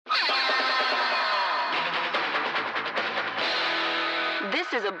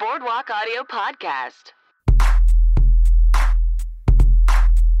This is a Boardwalk Audio podcast.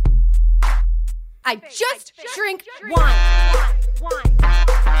 I just drink wine.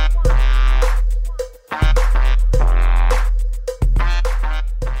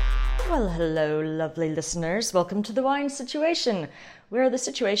 Well, hello, lovely listeners. Welcome to The Wine Situation, where the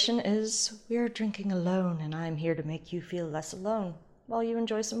situation is we're drinking alone, and I'm here to make you feel less alone while you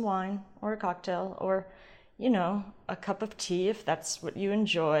enjoy some wine or a cocktail or, a cup of tea if that's what you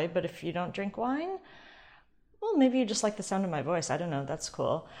enjoy. But if you don't drink wine, well, maybe you just like the sound of my voice. I don't know. That's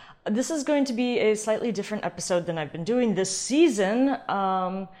cool. This is going to be a slightly different episode than I've been doing this season,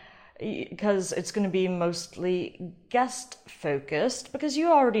 because it's going to be mostly guest focused, because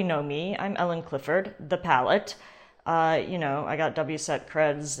you already know me. I'm Ellen Clifford, the palate. I got WSET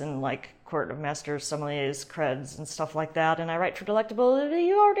creds and Court of Masters Sommeliers creds and stuff like that, and I write for Delectable.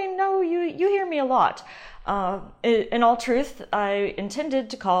 You already know, you hear me a lot. In all truth, I intended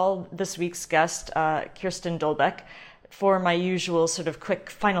to call this week's guest Kiersten Dolbec for my usual sort of quick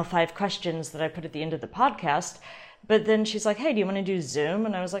final 5 questions that I put at the end of the podcast. But then she's like, hey, do you want to do Zoom?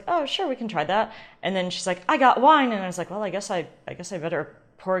 And I was like, oh, sure, we can try that. And then she's like, I got wine. And I was like, well, I guess I better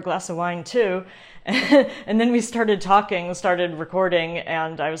pour a glass of wine too. And then we started talking, started recording,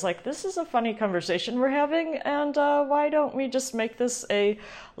 and I was like, this is a funny conversation we're having, and why don't we just make this a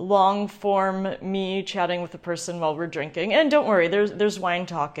long form me chatting with a person while we're drinking? And don't worry, there's wine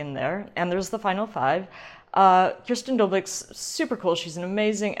talk in there, and there's the final 5. Kiersten Dolbec's super cool. She's an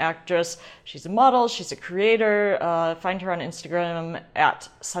amazing actress. She's a model. She's a creator. Find her on Instagram at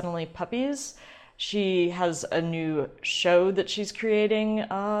Suddenly Puppies. She has a new show that she's creating.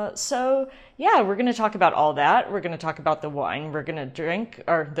 So yeah, we're going to talk about all that. We're going to talk about the wine we're going to drink,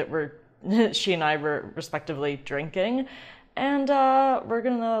 or that she and I were respectively drinking. And we're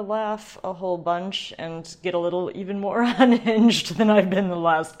going to laugh a whole bunch and get a little even more unhinged than I've been the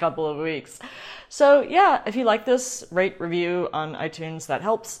last couple of weeks. So yeah, if you like this, rate, review on iTunes. That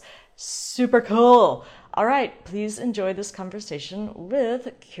helps. Super cool. All right, please enjoy this conversation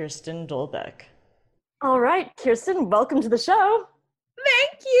with Kiersten Dolbec. All right, Kiersten, welcome to the show.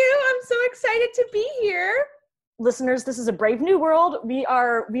 Thank you. I'm so excited to be here. Listeners, this is a brave new world. We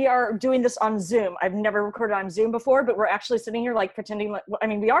are doing this on Zoom. I've never recorded on Zoom before, but we're actually sitting here pretending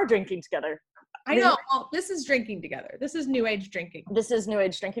we are drinking together. I know. Well, this is drinking together. This is new age drinking. This is new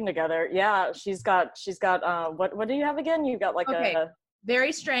age drinking together. Yeah, she's got what do you have again? You got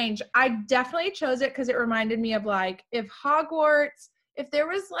very strange. I definitely chose it because it reminded me of if there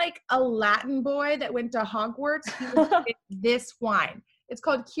was a Latin boy that went to Hogwarts, he would drink this wine. It's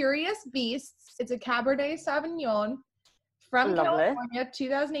called Curious Beasts. It's a Cabernet Sauvignon from California,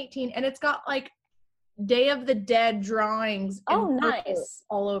 2018, and it's got Day of the Dead drawings. Oh, nice!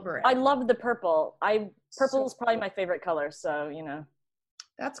 All over it. I love the purple. Purple is probably my favorite color, so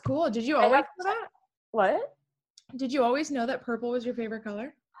That's cool. Did you always know that? What? Did you always know that purple was your favorite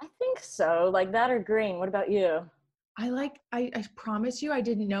color? I think so. Like that or green. What about you? I promise you, I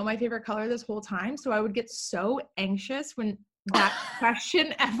didn't know my favorite color this whole time, so I would get so anxious when that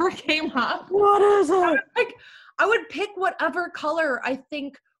question ever came up. What is it? I would pick whatever color I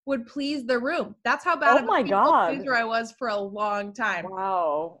think would please the room. That's how bad of a chooser I was for a long time.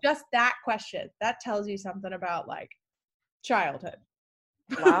 Wow. Just that question. That tells you something about childhood.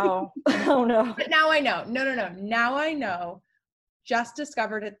 Wow. Oh no. But now I know. No. Now I know. Just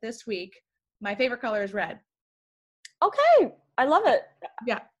discovered it this week. My favorite color is red. Okay. I love it.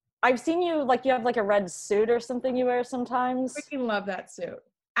 Yeah. I've seen you you have a red suit or something you wear sometimes. I freaking love that suit.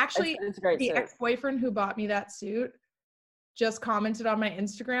 Actually, it's a great the suit. Ex-boyfriend who bought me that suit just commented on my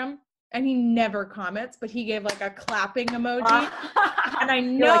Instagram, and he never comments, but he gave a clapping emoji. And I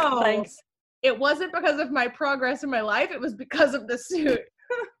know thanks. It wasn't because of my progress in my life. It was because of the suit.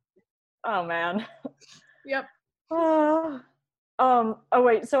 Oh man. Yep. Oh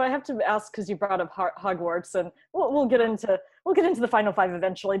wait, so I have to ask, because you brought up Hogwarts, and we'll get into the final 5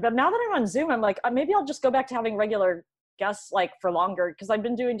 eventually. But now that I'm on Zoom, I'm maybe I'll just go back to having regular guests for longer, because I've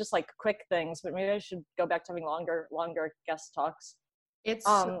been doing just quick things, but maybe I should go back to having longer guest talks. It's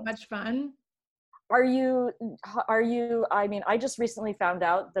so much fun. Are you? I just recently found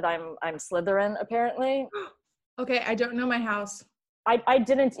out that I'm Slytherin, apparently. Okay, I don't know my house. I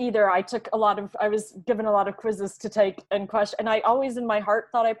didn't either. I was given a lot of quizzes to take and question, and I always in my heart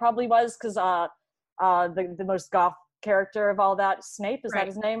thought I probably was, because the most goth character of all that, Snape, is that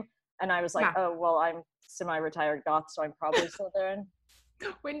his name? And I was like, oh well, I'm semi-retired goth, so I'm probably Slytherin.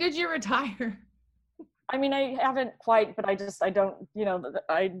 When did you retire? I haven't quite, but I don't,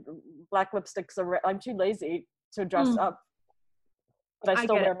 black lipsticks I'm too lazy to dress up. but I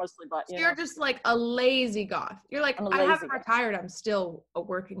still get wear it. mostly black. So you're just like a lazy goth. You're like, I haven't retired. I'm still a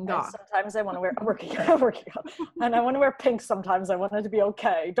working goth. Sometimes I want to wear a working goth. And I want to wear pink sometimes. I want it to be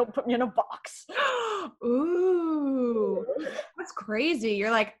okay. Don't put me in a box. Ooh, that's crazy.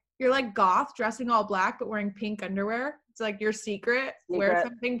 You're like goth, dressing all black, but wearing pink underwear. It's like your secret. Wear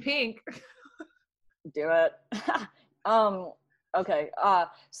something pink. Do it. Okay.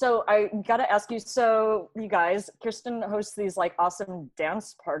 So I gotta ask you, so you guys, Kiersten hosts these like awesome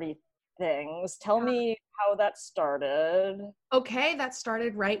dance party things. Tell me how that started. Okay, that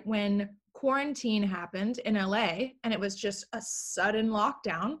started right when quarantine happened in LA, and it was just a sudden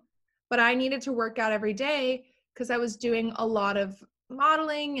lockdown. But I needed to work out every day because I was doing a lot of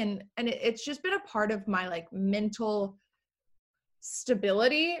modeling, and it's just been a part of my like mental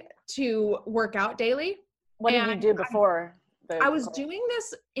stability to work out daily. What did you do before? I was doing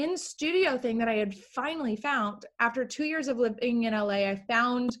this in studio thing that I had finally found. After 2 years of living in LA, I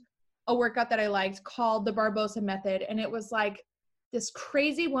found a workout that I liked called the Barbosa Method. And it was like this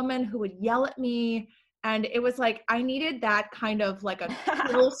crazy woman who would yell at me. And it was like, I needed that kind of like a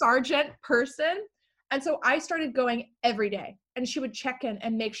drill sergeant person. And so I started going every day, and she would check in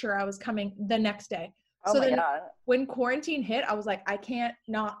and make sure I was coming the next day. Oh, so then when quarantine hit, I was like, I can't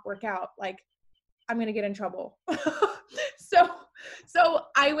not work out. Like, I'm going to get in trouble. So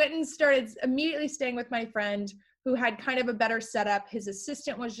I went and started immediately staying with my friend who had kind of a better setup. His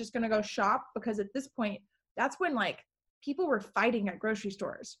assistant was just going to go shop, because at this point, that's when like people were fighting at grocery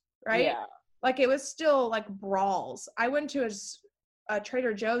stores, right? Yeah. Like it was still like brawls. I went to a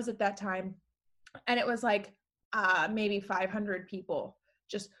Trader Joe's at that time, and it was like maybe 500 people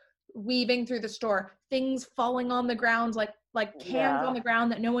just weaving through the store, things falling on the ground, like cans on the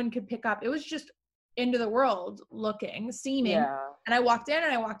ground that no one could pick up. It was just into the world seeming. Yeah. And I walked in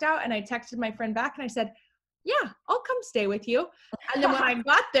and I walked out, and I texted my friend back and I said, yeah, I'll come stay with you. And then when I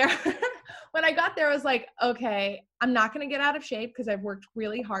got there, I was like, okay, I'm not going to get out of shape because I've worked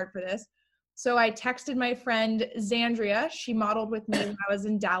really hard for this. So I texted my friend Zandria. She modeled with me when I was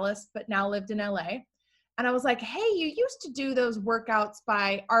in Dallas, but now lived in LA. And I was like, hey, you used to do those workouts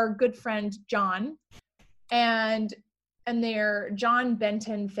by our good friend, John, and they're John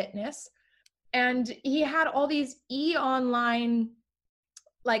Benton Fitness. And he had all these online,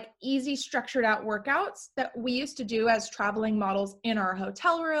 like easy structured out workouts that we used to do as traveling models in our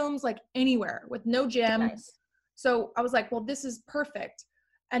hotel rooms, like anywhere with no gym. Nice. So I was like, well, this is perfect.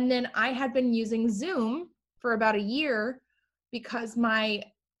 And then I had been using Zoom for about a year because my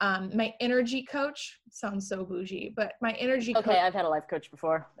energy coach sounds so bougie, but my energy coach. Okay, I've had a life coach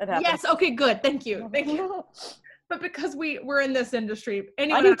before. It happens. Yes. Okay, good. Thank you. But because we're in this industry,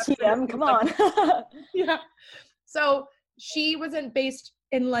 I do TM. Come on. Yeah. So she wasn't based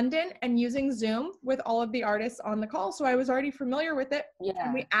in London and using Zoom with all of the artists on the call. So I was already familiar with it. Yeah.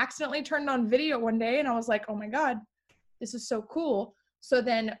 And we accidentally turned on video one day, and I was like, oh my God, this is so cool. So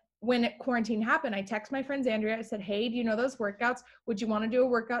then when quarantine happened, I texted my friend Andrea. I said, hey, do you know those workouts? Would you want to do a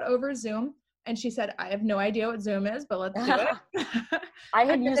workout over Zoom? And she said, I have no idea what Zoom is, but let's do it. I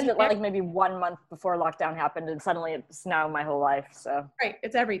had used it like maybe 1 month before lockdown happened, and suddenly it's now my whole life. So right,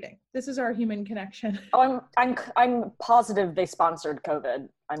 it's everything. This is our human connection. Oh, I'm positive they sponsored COVID.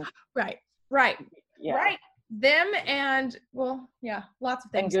 Right. Yeah. Right. Them and lots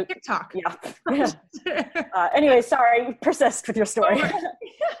of things. TikTok. Yeah. Anyway, sorry. Persist with your story.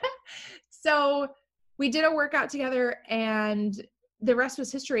 So we did a workout together, and the rest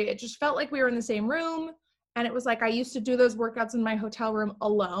was history. It just felt like we were in the same room. And it was like, I used to do those workouts in my hotel room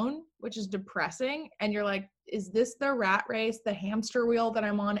alone, which is depressing. And you're like, is this the rat race, the hamster wheel that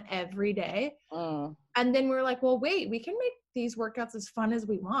I'm on every day? And then we were like, well, wait, we can make these workouts as fun as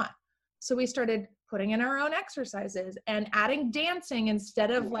we want. So we started putting in our own exercises and adding dancing instead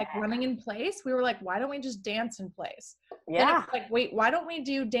of like running in place. We were like, why don't we just dance in place? Yeah. Like, wait, why don't we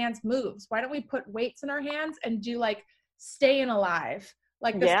do dance moves? Why don't we put weights in our hands and do like staying alive,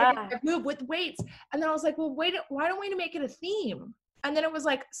 like this move with weights? And then I was like, well, wait, why don't we make it a theme? And then it was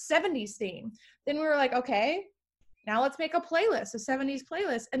like 70s theme. Then we were like, okay, now let's make a playlist, a 70s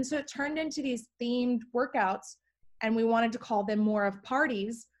playlist. And so it turned into these themed workouts, and we wanted to call them more of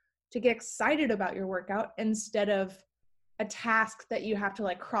parties to get excited about your workout instead of a task that you have to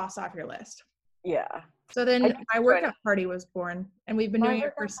like cross off your list. Yeah. So then my workout party was born, and we've been doing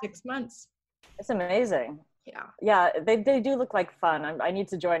it for 6 months. It's amazing. Yeah. Yeah, they do look like fun. I need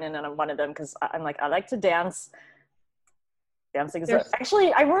to join in on one of them because I'm like, I like to dance. Dancing is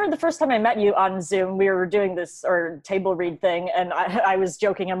actually, I remember the first time I met you on Zoom, we were doing this table read thing, and I was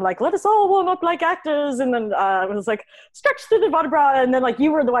joking. I'm like, let us all warm up like actors, and then I was like, stretch through the vertebra, and then like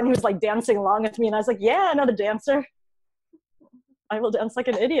you were the one who was like dancing along with me, and I was like, yeah, another dancer. I will dance like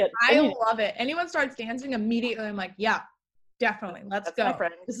an idiot. I love it. Anyone starts dancing immediately, I'm like, yeah, definitely. Let's go.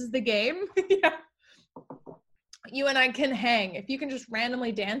 This is the game. Yeah. You and I can hang. If you can just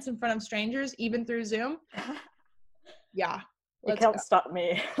randomly dance in front of strangers, even through Zoom, yeah. You can't stop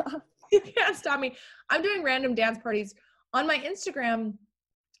me. You can't stop me. I'm doing random dance parties on my Instagram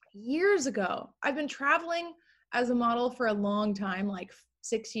years ago. I've been traveling as a model for a long time, like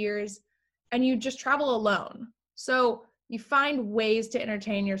 6 years, and you just travel alone. So you find ways to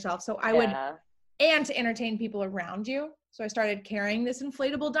entertain yourself. So I would, and to entertain people around you. So I started carrying this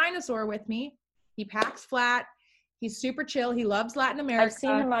inflatable dinosaur with me. He packs flat. He's super chill. He loves Latin America. I've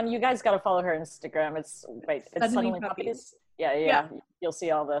seen him on, you guys got to follow her Instagram. It's Suddenly Puppies. Yeah. You'll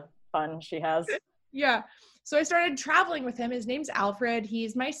see all the fun she has. Yeah. So I started traveling with him. His name's Alfred.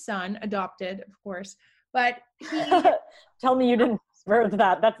 He's my son, adopted, of course. But he... Tell me you didn't birth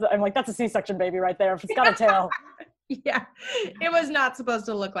that. That's a C-section baby right there. If it's got a tail. Yeah. It was not supposed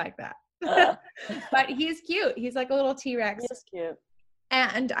to look like that. But he's cute. He's like a little T-Rex. He's cute.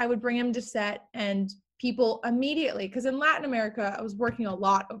 And I would bring him to set, and people immediately, because in Latin America, I was working a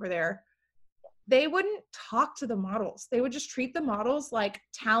lot over there, they wouldn't talk to the models. They would just treat the models like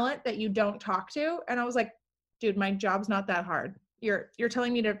talent that you don't talk to. And I was like, dude, my job's not that hard. You're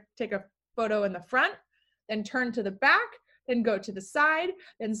telling me to take a photo in the front, then turn to the back, then go to the side,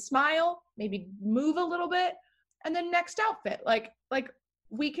 then smile, maybe move a little bit, and then next outfit. Like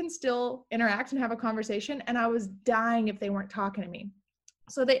we can still interact and have a conversation. And I was dying if they weren't talking to me.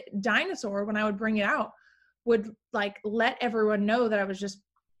 So the dinosaur, when I would bring it out, would like let everyone know that I was just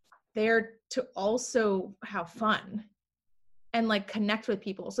there to also have fun and like connect with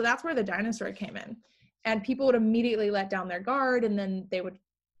people. So that's where the dinosaur came in. And people would immediately let down their guard, and then they would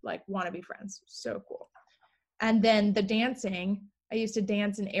like want to be friends. So cool. And then the dancing, I used to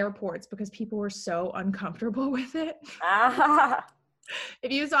dance in airports because people were so uncomfortable with it.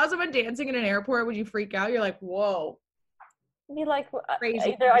 If you saw someone dancing in an airport, would you freak out? You're like, whoa. Be like,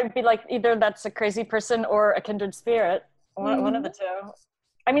 crazy. I'd be like, either that's a crazy person or a kindred spirit. One of the two.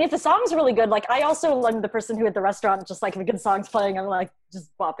 I mean, if the song's really good, like I also am the person who at the restaurant, just like if a good song's playing, I'm like,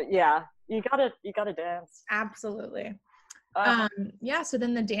 just bop it. Yeah, you gotta dance. Absolutely. Yeah. So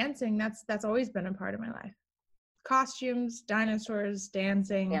then the dancing, that's always been a part of my life. Costumes, dinosaurs,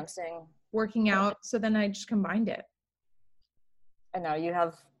 dancing, working out. So then I just combined it. And now you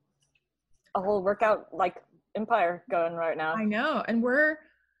have a whole workout like empire going right now. I know. And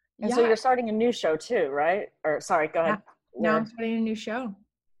so you're starting a new show too, right? Or sorry, go ahead. Now I'm starting a new show.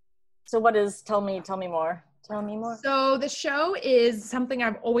 So what is, tell me more. Tell me more. So the show is something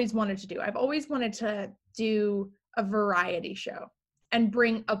I've always wanted to do. I've always wanted to do a variety show and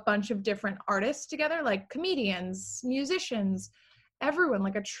bring a bunch of different artists together, like comedians, musicians, everyone,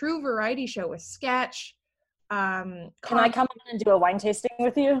 like a true variety show with sketch. Can I come in and do a wine tasting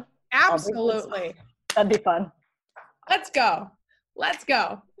with you? Absolutely. That'd be fun. Let's go.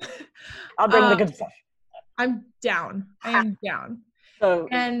 I'll bring the good stuff. I'm down. I am down. So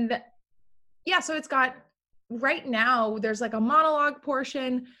it's got, right now, there's like a monologue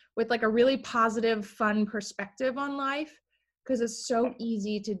portion with like a really positive, fun perspective on life, because it's so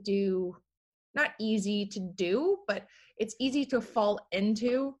easy to do, not easy to do, but it's easy to fall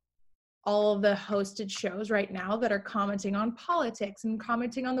into all of the hosted shows right now that are commenting on politics and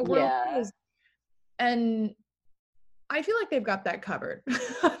commenting on the world news. And I feel like they've got that covered.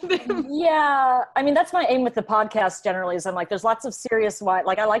 Yeah. I mean, that's my aim with the podcast generally, is I'm like, there's lots of serious wine.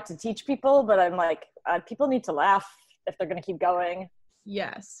 Like I like to teach people, but I'm like, people need to laugh if they're going to keep going.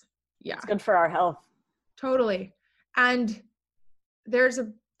 Yes. Yeah. It's good for our health. Totally. And there's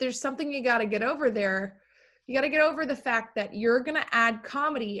something you got to get over there. You got to get over the fact that you're going to add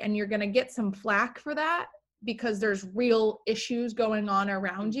comedy and you're going to get some flack for that because there's real issues going on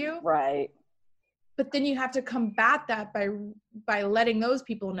around you. Right. But then you have to combat that by letting those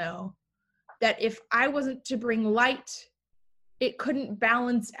people know that if I wasn't to bring light, it couldn't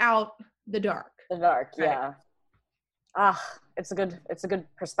balance out the dark. The dark, right? Yeah. It's a good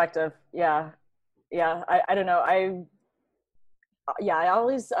perspective. Yeah. Yeah. I don't know. I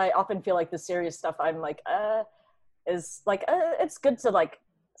often feel like the serious stuff I'm like, is like, it's good to like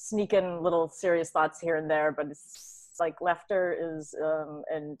sneak in little serious thoughts here and there, but it's like laughter is,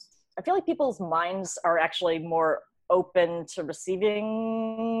 and I feel like people's minds are actually more open to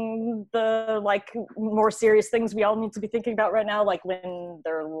receiving the like more serious things we all need to be thinking about right now. Like when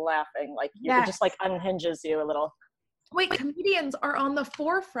they're laughing, like it just like unhinges you a little. Wait, comedians are on the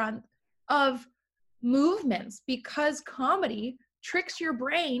forefront of movements because comedy tricks your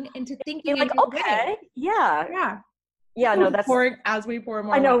brain into thinking like, okay, yeah. No, that's pouring as we pour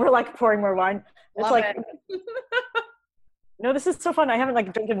more. I know wine. We're like pouring more wine. It's Love like it. No, this is so fun. I haven't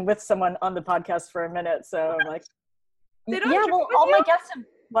like drinking with someone on the podcast for a minute, so I'm like, They don't yeah. drink Well, with all you? my guests have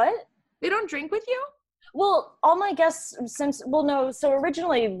what? They don't drink with you? Well, all my guests no. So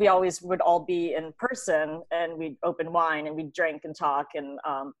originally we always would all be in person, and we'd open wine and we'd drink and talk, and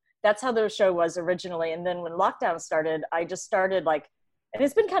that's how the show was originally. And then when lockdown started, I just started like, and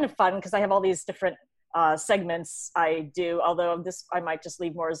it's been kind of fun because I have all these different segments I do. Although this I might just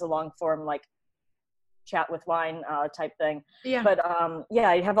leave more as a long form like chat with wine type thing. Yeah. But yeah,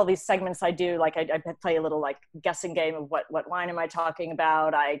 I have all these segments I do. Like I play a little like guessing game of what wine am I talking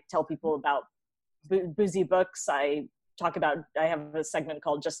about. I tell people about boozy books. I have a segment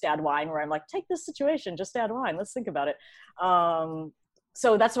called Just Add Wine where I'm like, take this situation, just add wine. Let's think about it.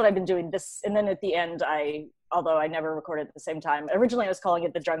 So that's what I've been doing this. And then at the end, although I never recorded at the same time, originally I was calling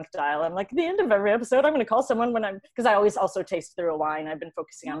it the drunk dial. I'm like, at the end of every episode, I'm going to call someone because I always also taste through a wine. I've been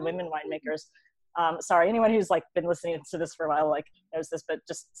focusing on women winemakers. Sorry, anyone who's like been listening to this for a while like knows this, but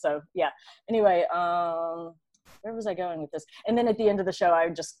just so yeah. Anyway, where was I going with this? And then at the end of the show, I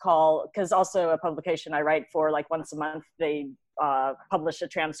would just call, because also a publication I write for, like once a month, they publish a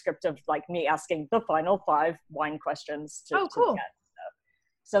transcript of like me asking the final 5 wine questions to Cool. the guests.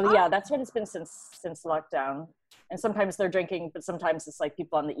 So yeah, that's what it's been since lockdown. And sometimes they're drinking, but sometimes it's like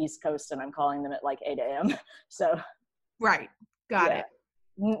people on the East Coast and I'm calling them at like 8 a.m. So Right. Got it.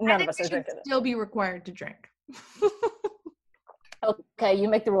 None of us are drinking. Still be required to drink. Okay, you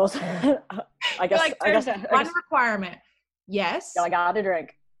make the rules. I guess. Like, there's one requirement. Yes. I gotta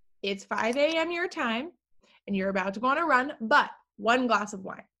drink. It's 5 a.m. your time, and you're about to go on a run, but 1 glass of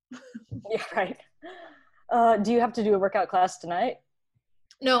wine. Yeah, right. Do you have to do a workout class tonight?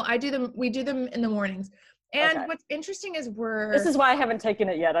 No, we do them in the mornings. And what's interesting is this is why I haven't taken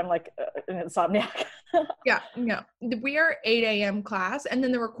it yet. I'm like an insomniac. Yeah. We are 8 a.m. class, and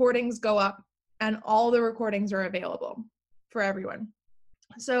then the recordings go up, and all the recordings are available for everyone.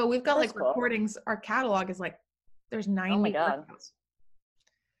 So we've got like recordings. Our catalog is like, there's 90 workouts.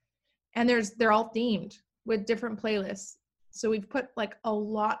 And they're all themed with different playlists. So we've put like a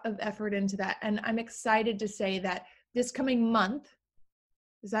lot of effort into that. And I'm excited to say that this coming month,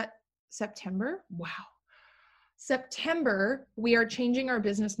 is that September? Wow. September, we are changing our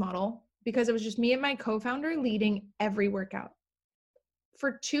business model because it was just me and my co-founder leading every workout.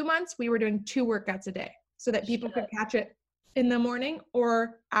 For 2 months, we were doing 2 workouts a day so that people could catch it in the morning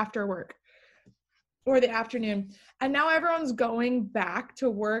or after work or the afternoon. And now everyone's going back to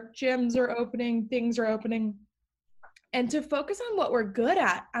work. Gyms are opening, things are opening. And to focus on what we're good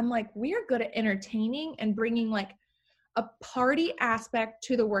at, I'm like, we are good at entertaining and bringing like a party aspect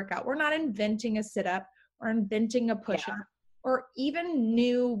to the workout. We're not inventing a sit-up or inventing a push-up or even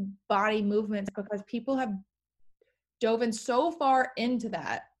new body movements because people have dove in so far into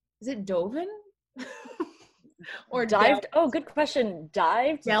that. Is it dove in? Or dived? Oh, good question.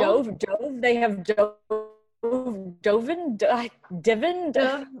 Dived? Dove? They have doven? Divin?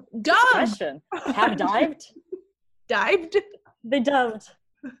 Dove. Question. Have dived? Dived? They doved.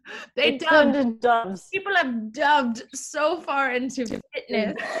 They doved. Doves. People have doved so far into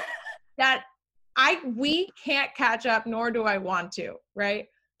fitness that we can't catch up, nor do I want to, right?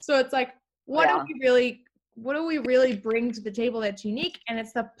 So it's like, what do we really bring to the table that's unique? And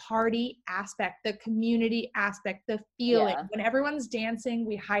it's the party aspect, the community aspect, the feeling. Yeah. When everyone's dancing,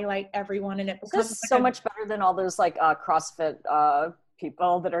 we highlight everyone, and it becomes so much better than all those like CrossFit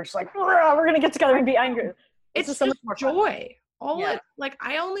people that are just like, we're gonna get together and be angry. It's just so much more joy.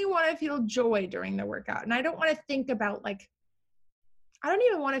 I only want to feel joy during the workout, and I don't want to think about like, I don't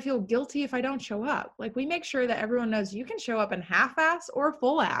even want to feel guilty if I don't show up. Like, we make sure that everyone knows you can show up in half-ass or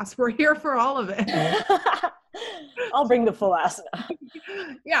full-ass. We're here for all of it. I'll bring the full-ass.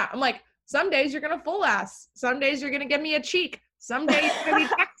 Yeah, I'm like, some days you're going to full-ass. Some days you're going to give me a cheek. Some days you're going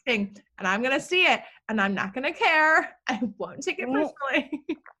to be texting, and I'm going to see it, and I'm not going to care. I won't take it personally.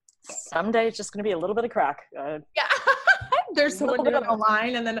 Someday it's just going to be a little bit of crack. Yeah. There's someone doing a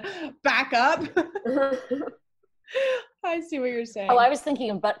line and then back up. I see what you're saying. Oh, I was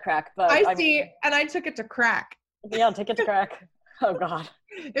thinking of butt crack, but I see, and I took it to crack. Yeah, take it to crack. Oh God.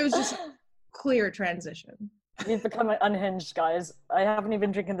 It was just clear transition. We've become unhinged, guys. I haven't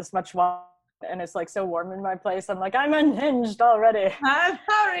even drinking this much wine, and it's like so warm in my place. I'm like, I'm unhinged already. I'm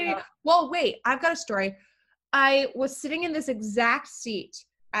sorry. Well, wait, I've got a story. I was sitting in this exact seat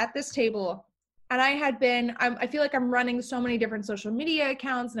at this table, and I feel like I'm running so many different social media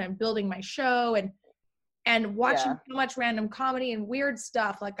accounts, and I'm building my show and watching so much random comedy and weird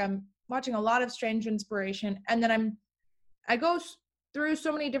stuff. Like, I'm watching a lot of Strange Inspiration, and then I go through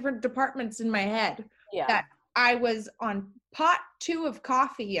so many different departments in my head that I was on pot 2 of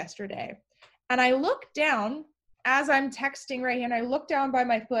coffee yesterday, and I look down as I'm texting right here, and I look down by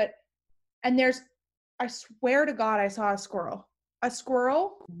my foot, and I swear to God, I saw a squirrel. A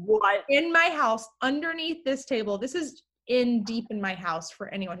squirrel What? in my house underneath this table. This is deep in my house for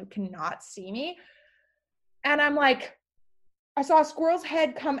anyone who cannot see me. And I'm like, I saw a squirrel's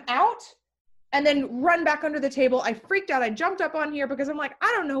head come out and then run back under the table. I freaked out. I jumped up on here because I'm like,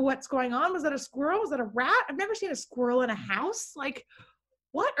 I don't know what's going on. Was that a squirrel? Was that a rat? I've never seen a squirrel in a house. Like,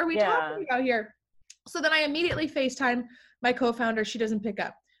 what are we talking about here? So then I immediately FaceTime my co-founder. She doesn't pick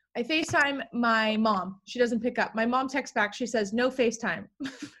up. I FaceTime my mom. She doesn't pick up. My mom texts back. She says, no FaceTime.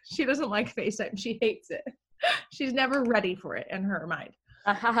 She doesn't like FaceTime. She hates it. She's never ready for it in her mind.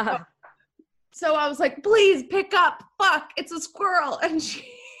 So I was like, please pick up. Fuck, it's a squirrel.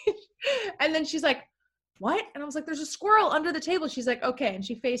 And then she's like, what? And I was like, there's a squirrel under the table. She's like, okay. And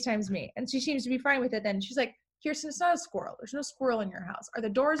she FaceTimes me. And she seems to be fine with it then. She's like, Kiersten, it's not a squirrel. There's no squirrel in your house. Are the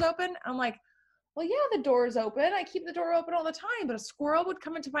doors open? I'm like, well, yeah, the door's open. I keep the door open all the time, but a squirrel would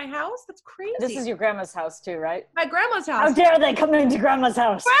come into my house? That's crazy. This is your grandma's house too, right? My grandma's house. How dare they come into grandma's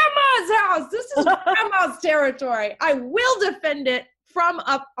house? Grandma's house. This is grandma's territory. I will defend it from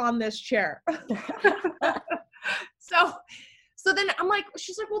up on this chair. So then I'm like,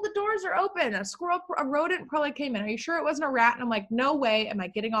 she's like, well, the doors are open. A rodent probably came in. Are you sure it wasn't a rat? And I'm like, no way am I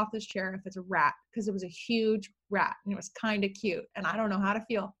getting off this chair if it's a rat, because it was a huge rat and it was kind of cute and I don't know how to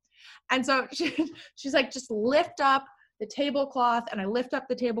feel. And so she's like, just lift up the tablecloth. And I lift up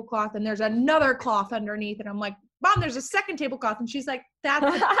the tablecloth and there's another cloth underneath. And I'm like, Mom, there's a second tablecloth. And she's like, that's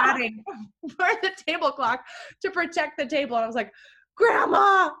the padding for the tablecloth to protect the table. And I was like,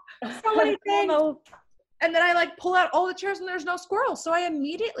 Grandma, so many things. And then I like pull out all the chairs and there's no squirrel. So I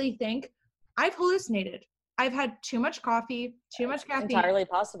immediately think I've hallucinated. I've had too much coffee, too much caffeine. Entirely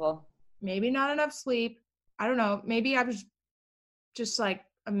possible. Maybe not enough sleep. I don't know. Maybe I was just like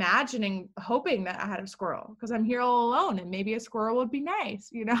imagining, hoping that I had a squirrel because I'm here all alone and maybe a squirrel would be nice,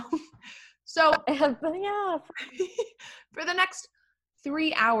 you know? So Yeah. for the next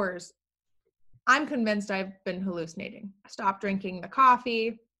 3 hours, I'm convinced I've been hallucinating. I stop drinking the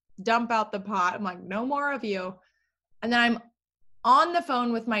coffee, dump out the pot. I'm like, no more of you. And then I'm on the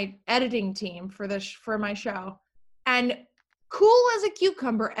phone with my editing team for my show, and cool as a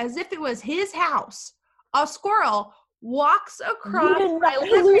cucumber, as if it was his house, a squirrel walks across my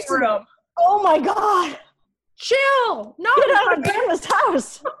living room. Oh my God. Chill. No, get out of grandma's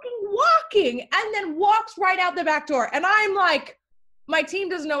house. Fucking walking, and then walks right out the back door. And I'm like, my team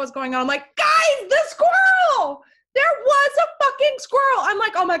doesn't know what's going on. I'm like, guys, the squirrel! There was a fucking squirrel. I'm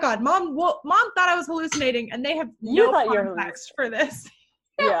like, oh my God, Mom thought I was hallucinating, and they have no context for this.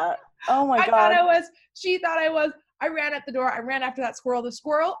 Yeah. Oh my God. I thought I was. She thought I was. I ran at the door. I ran after that squirrel. The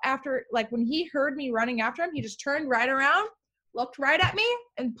squirrel, after, like, when he heard me running after him, he just turned right around, looked right at me,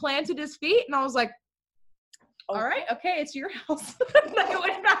 and planted his feet. And I was like, all right, okay, it's your house. I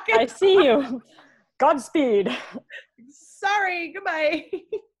went back I see you. Godspeed. Sorry, goodbye.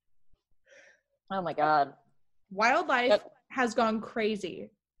 Oh my God. Wildlife has gone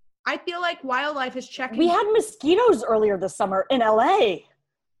crazy. I feel like wildlife is checking. We had mosquitoes earlier this summer in LA.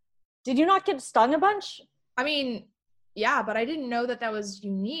 Did you not get stung a bunch? I mean, yeah, but I didn't know that was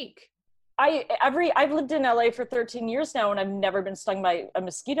unique. I've lived in LA for 13 years now, and I've never been stung by a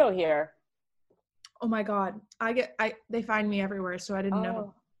mosquito here. Oh my God. They find me everywhere, so I didn't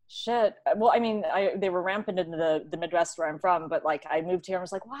know. Shit. Well, I mean, they were rampant in the Midwest where I'm from, but like I moved here and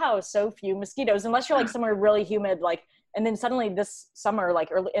was like, wow, so few mosquitoes, unless you're like somewhere really humid, like, and then suddenly this summer, like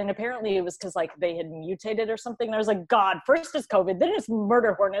early, and apparently it was because like they had mutated or something. And I was like, God, first it's COVID, then it's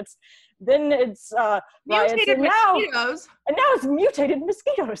murder hornets, then it's mutated mosquitoes. And now it's mutated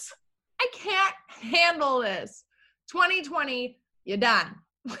mosquitoes. I can't handle this. 2020, you're done.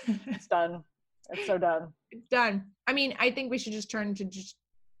 It's done. It's so done. It's done. I mean, I think we should just turn to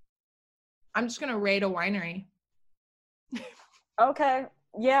I'm just going to raid a winery. Okay.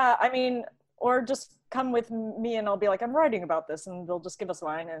 Yeah. I mean, or just come with me and I'll be like, I'm writing about this, and they'll just give us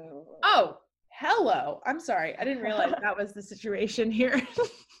wine and. Oh, hello. I'm sorry. I didn't realize that was the situation here.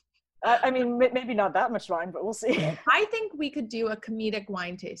 I mean, maybe not that much wine, but we'll see. I think we could do a comedic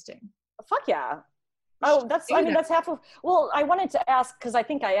wine tasting. Fuck yeah. Oh, that's half of, well, I wanted to ask, because I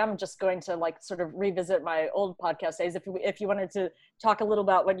think I am just going to like sort of revisit my old podcast days. If you wanted to talk a little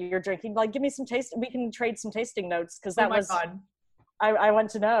about what you're drinking, like give me some taste, we can trade some tasting notes, because that was, God. I want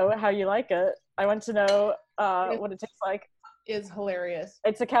to know how you like it. I want to know what it tastes like. Is hilarious.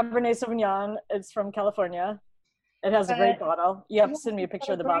 It's a Cabernet Sauvignon. It's from California. It has a great bottle. You have to send me a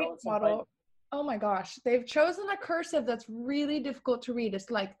picture of the bottle. Oh my gosh. They've chosen a cursive that's really difficult to read.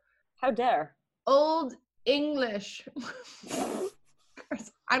 It's like, how dare. Old English.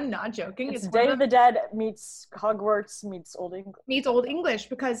 I'm not joking. It's Day of the Dead meets Hogwarts meets Old English. Meets Old English,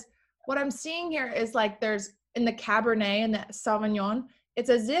 because what I'm seeing here is like there's in the Cabernet and the Sauvignon, it's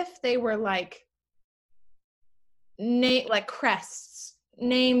as if they were like like crests,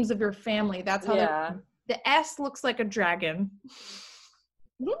 names of your family. That's how the S looks like a dragon.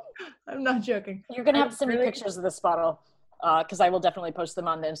 I'm not joking. You're gonna have to send me pictures of this bottle, because I will definitely post them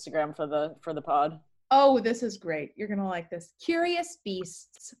on the Instagram for the pod. Oh, this is great. You're gonna like this. Curious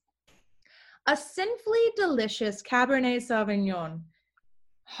Beasts. A sinfully delicious Cabernet Sauvignon,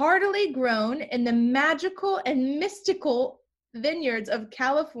 heartily grown in the magical and mystical vineyards of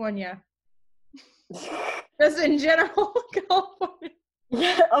California. Just in general, California.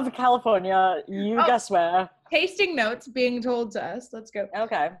 Yeah, of California. Guess where. Tasting notes being told to us. Let's go.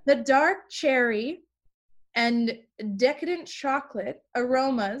 Okay. The dark cherry and decadent chocolate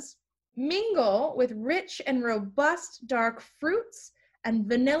aromas mingle with rich and robust dark fruits and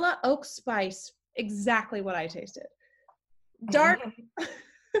vanilla oak spice. Exactly what I tasted.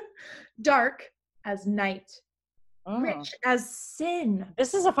 Dark as night. Rich as sin.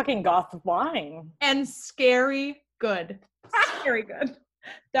 This is a fucking goth wine. And scary good. Scary good.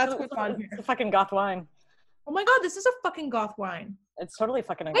 That's what's on here. It's a fucking goth wine. Oh my god, this is a fucking goth wine. It's totally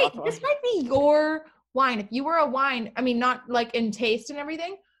fucking a goth wine. This might be your wine. If you were a wine, I mean, not like in taste and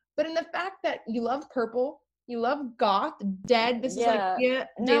everything, but in the fact that you love purple, you love goth, dead. This is like,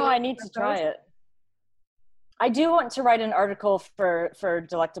 no, I need to try it. I do want to write an article for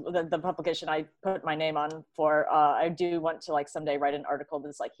Delectable, the publication I put my name on for. I do want to like someday write an article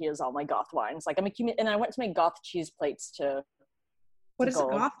that's like, here's all my goth wines. Like and I want to make goth cheese plates too. What does a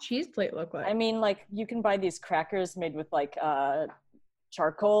goth cheese plate look like? I mean, like you can buy these crackers made with like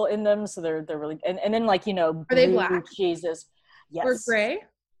charcoal in them, so they're really and then like are they black cheeses? Yes. Or gray?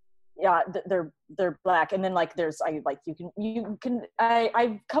 Yeah, they're black, and then like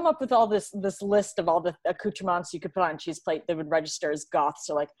I've come up with all this list of all the accoutrements you could put on a cheese plate that would register as goth.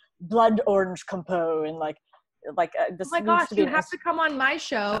 So like blood orange compo and like this. Oh my gosh, you have to come on my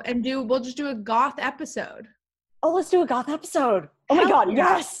show and we'll just do a goth episode. Oh, let's do a goth episode. Oh my god,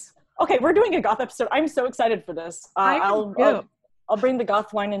 yes. Okay, we're doing a goth episode. I'm so excited for this. I'll bring the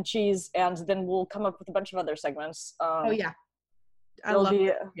goth wine and cheese, and then we'll come up with a bunch of other segments. Oh yeah. There'll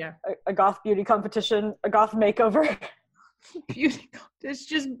be a goth beauty competition, a goth makeover. Beauty. It's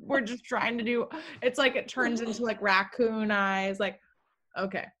just, we're just trying to do, it's like it turns into like raccoon eyes. Like,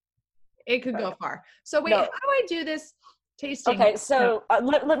 okay. It could go far. So wait, how do I do this tasting? Okay, so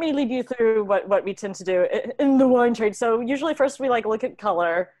let me lead you through what we tend to do in the wine trade. So usually first we like look at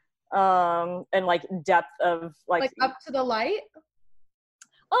color and like depth of like up to the light.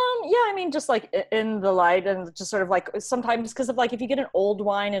 Yeah, I mean, just like in the light and just sort of like sometimes because of like if you get an old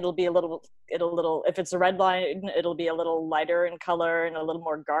wine, it'll if it's a red wine, it'll be a little lighter in color and a little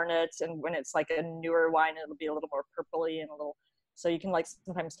more garnet. And when it's like a newer wine, it'll be a little more purpley and a little, so you can like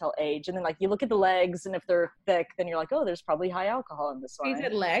sometimes tell age. And then like you look at the legs, and if they're thick, then you're like, oh, there's probably high alcohol in this wine. You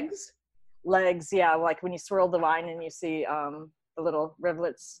said legs? Legs, yeah, like when you swirl the wine and you see the little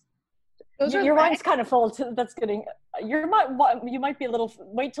rivulets. Your wine's kind of full. That's getting. You might be a little.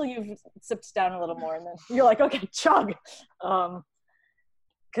 Wait till you've sipped down a little more, and then you're like, okay, chug,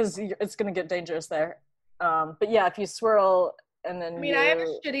 because it's gonna get dangerous there. But yeah, if you swirl and then. I mean, I have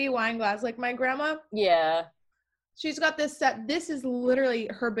a shitty wine glass, like my grandma. Yeah. She's got this set. This is literally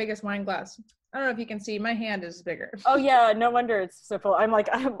her biggest wine glass. I don't know if you can see. My hand is bigger. Oh yeah, no wonder it's so full. I'm like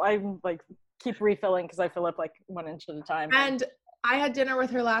keep refilling because I fill up like 1 inch at a time. And I had dinner with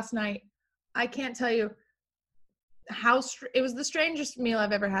her last night. I can't tell you how it was the strangest meal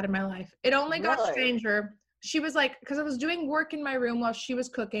I've ever had in my life. It only got stranger. She was like, because I was doing work in my room while she was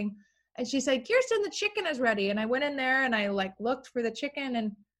cooking, and she said, Kiersten, the chicken is ready. And I went in there and I like looked for the chicken,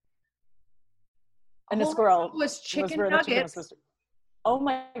 and a squirrel was chicken nuggets. Oh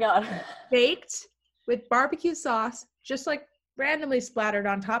my god. Baked with barbecue sauce, just like randomly splattered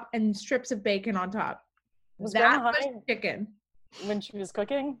on top, and strips of bacon on top. Was chicken when she was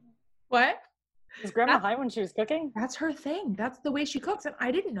cooking? What? Was Grandma high when she was cooking? That's her thing. That's the way she cooks. And I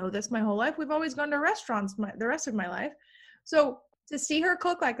didn't know this my whole life. We've always gone to restaurants the rest of my life. So to see her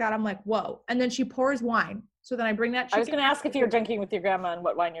cook like that, I'm like, whoa. And then she pours wine. So then I bring that chicken. I was going to ask if you were drinking with your grandma and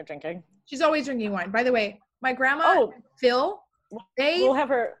what wine you're drinking. She's always drinking wine. By the way, my grandma, Phil, we'll have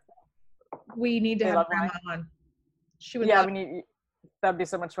her. We need to have grandma on. She would love. That'd be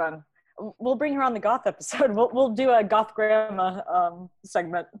so much fun. we'll bring her on the goth episode. We'll do a goth grandma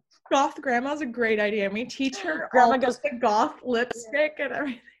segment. Goth grandma's a great idea. And we teach her Grandma all goes the goth lipstick and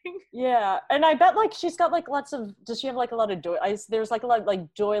everything. Yeah, and I bet like she's got like lots of. Does she have like a lot of there's like a lot of like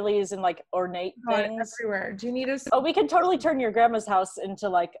doilies and like ornate things everywhere. Do you need us? Oh, we can totally turn your grandma's house into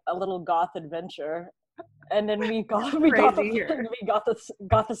like a little goth adventure, and then we gothicize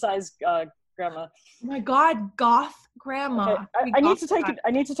grandma. Oh my God, goth grandma. Okay. I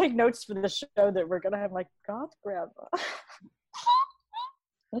need to take notes for the show that we're gonna have like goth grandma.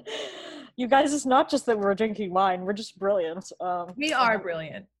 You guys, it's not just that we're drinking wine, we're just brilliant. We are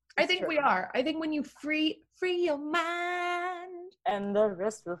brilliant. I think we are. I think when you free your mind, and the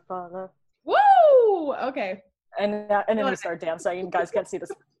rest will follow. Woo! Okay. And then we start dancing. You guys can't see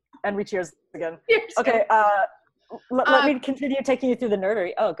this. And we cheers again. Cheers. Okay, let me continue taking you through the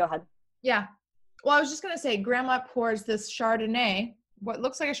nerdery. Oh, go ahead. Yeah. Well, I was just going to say, Grandma pours this Chardonnay, what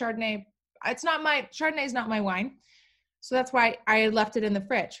looks like a Chardonnay. Chardonnay is not my wine. So that's why I left it in the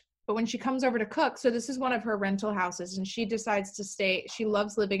fridge. But when she comes over to cook, so this is one of her rental houses, and she decides to stay. She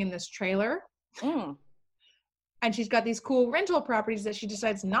loves living in this trailer. And she's got these cool rental properties that she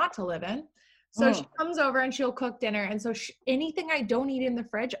decides not to live in. So she comes over and she'll cook dinner. And so anything I don't eat in the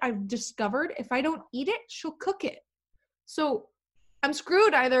fridge, I've discovered if I don't eat it, she'll cook it. So I'm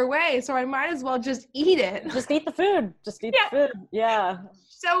screwed either way. So I might as well just eat it. Just eat the food. Just eat the food. Yeah.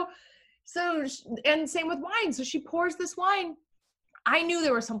 So, and same with wine. So she pours this wine. I knew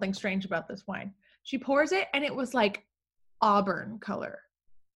there was something strange about this wine. She pours it and it was like auburn color.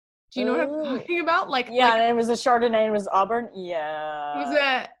 Do you know what I'm talking about? And it was a Chardonnay and it was auburn.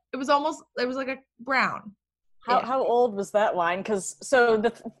 Yeah. It was like a brown. How old was that wine? Because so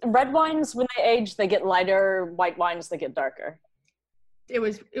the red wines, when they age, they get lighter. White wines, they get darker. It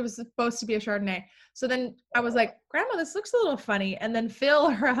was supposed to be a Chardonnay. So then I was like, Grandma, this looks a little funny. And then Phil,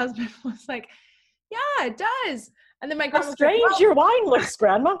 her husband, was like, yeah, it does. And then my grandma How strange your wine looks,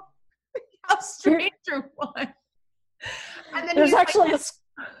 Grandma. How strange your wine. And then there's actually like,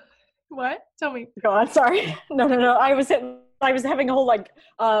 what? Tell me. Go on. Sorry. No. I was having a whole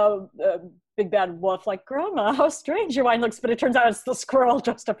big bad wolf. Like, Grandma, how strange your wine looks. But it turns out it's the squirrel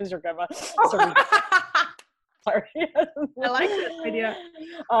dressed up as your grandma. Sorry. I like this idea.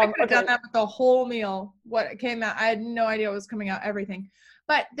 I could have done that with the whole meal. What came out, I had no idea what was coming out, everything.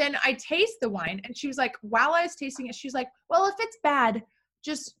 But then I taste the wine, and she was like, while I was tasting it, she's like, well, if it's bad,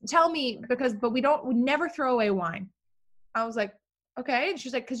 just tell me, but we never throw away wine. I was like, okay. And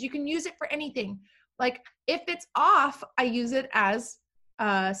she's like, because you can use it for anything. Like, if it's off, I use it as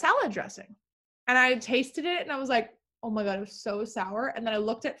salad dressing. And I tasted it, and I was like, oh my God, it was so sour. And then I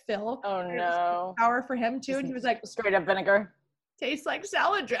looked at Phil. Oh no. Sour for him too. And he was like, straight up vinegar. Tastes like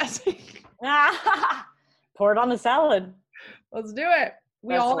salad dressing. Pour it on the salad. Let's do it.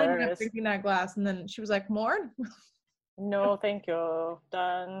 We all hilarious. ended up drinking that glass. And then she was like, more? No, thank you.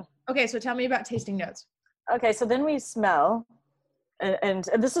 Done. Okay, so tell me about tasting notes. Okay, so then we smell. And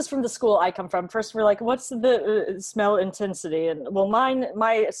this is from the school I come from. First, we're like, what's the smell intensity? And well,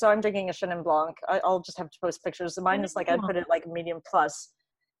 so I'm drinking a Chenin Blanc. I'll just have to post pictures. Mine is like, I'd put it like medium plus.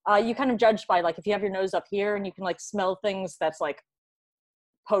 You kind of judge by like, if you have your nose up here and you can like smell things that's like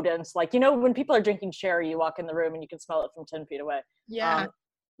potent. Like, when people are drinking sherry, you walk in the room and you can smell it from 10 feet away. Yeah.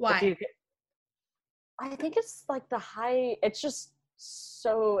 Why? I think it's like it's just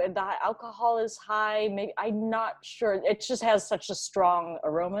so the alcohol is high. Maybe I'm not sure. It just has such a strong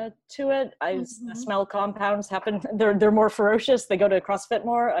aroma to it. I smell compounds happen. They're more ferocious. They go to CrossFit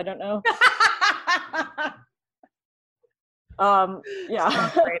more. I don't know.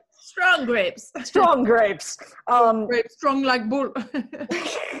 Yeah. Strong grapes. Strong grapes. Grapes strong like bull.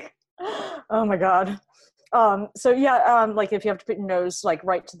 Oh my God. So yeah, like if you have to put your nose like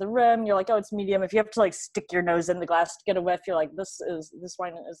right to the rim, you're like, oh, it's medium. If you have to like stick your nose in the glass to get a whiff, you're like, this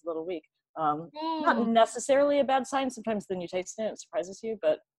wine is a little weak. Not necessarily a bad sign. Sometimes then you taste it, it surprises you,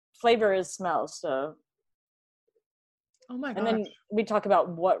 but flavor is smell. So. Oh my God. And then we talk about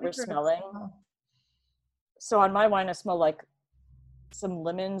what we're smelling. So on my wine, I smell like some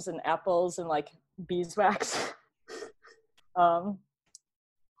lemons and apples and like beeswax,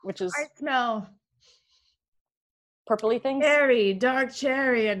 which is. I smell purpley things? Cherry, dark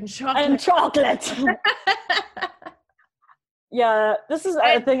cherry, and chocolate. Yeah, this is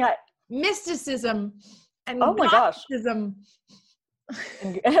a thing mysticism and oh my gothicism.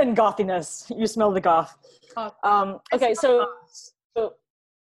 And gothiness. You smell the goth. Okay, so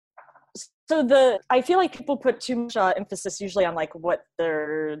I feel like people put too much emphasis usually on like what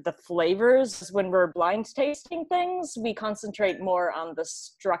the flavors. When we're blind tasting things, we concentrate more on the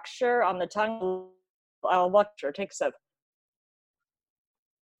structure on the tongue. I'll watch her take a sip.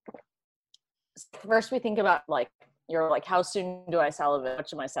 first we think about like, you're like, how soon do I salivate? How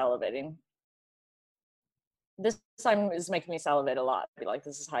much am I salivating? This time is making me salivate a lot. Be like,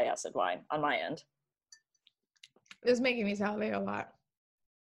 this is high acid wine on my end. It's making me salivate a lot.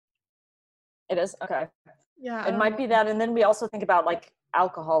 It is? Okay. Yeah. It might be that. And then we also think about like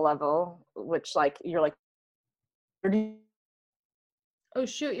alcohol level, which like, you're like, oh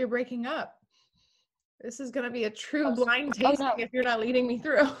shoot, you're breaking up. This is going to be a true blind tasting if you're not leading me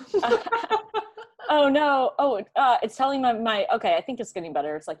through. Oh no. Oh, it's telling my, okay, I think it's getting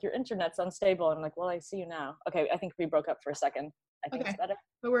better. It's like, your internet's unstable. I'm like, well, I see you now. Okay, I think we broke up for a second. I think it's better.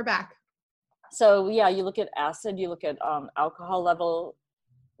 But we're back. So yeah, you look at acid, you look at alcohol level.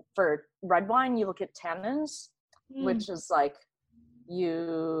 For red wine, you look at tannins, which is like,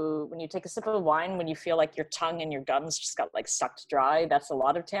 when you take a sip of wine, when you feel like your tongue and your gums just got like sucked dry, that's a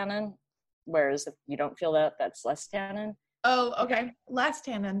lot of tannin. Whereas if you don't feel that, that's less tannin. Oh, okay. Less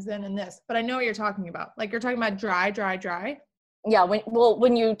tannins than in this, but I know what you're talking about. Like, you're talking about dry. Yeah.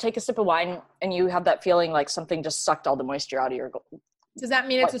 When you take a sip of wine and you have that feeling like something just sucked all the moisture out of your. Does that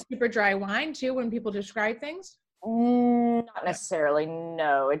mean it's a super dry wine too when people describe things? Not necessarily.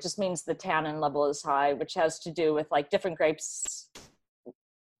 No, it just means the tannin level is high, which has to do with like different grapes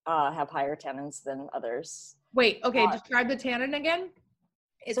have higher tannins than others. Wait, okay. Describe the tannin again.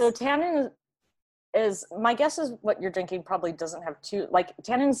 So tannin is, my guess is what you're drinking probably doesn't have like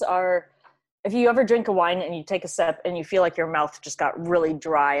tannins are, if you ever drink a wine and you take a sip and you feel like your mouth just got really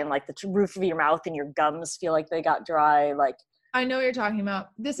dry and like the roof of your mouth and your gums feel like they got dry, like. I know what you're talking about.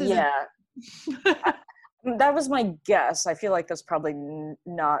 This is. Yeah. That was my guess. I feel like that's probably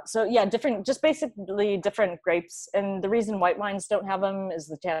not. So yeah, just basically different grapes. And the reason white wines don't have them is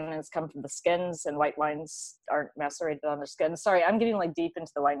the tannins come from the skins, and white wines aren't macerated on their skins. Sorry, I'm getting like deep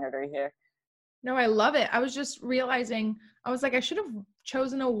into the wine nerdery here. No, I love it. I was just realizing, I was like, I should have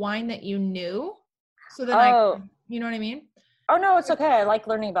chosen a wine that you knew, so that you know what I mean? Oh no, it's okay. I like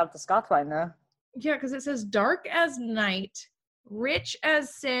learning about the Scots wine though. Yeah, because it says dark as night, rich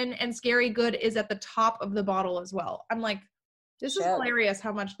as sin, and scary good is at the top of the bottle as well. I'm like, this is hilarious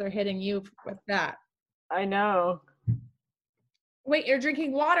how much they're hitting you with that. I know. Wait, you're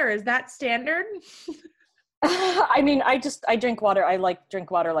drinking water. Is that standard? I mean, I drink water. I like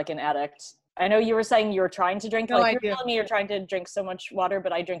drink water like an addict. I know you were saying you were trying to drink. Like, you're telling me you're trying to drink so much water,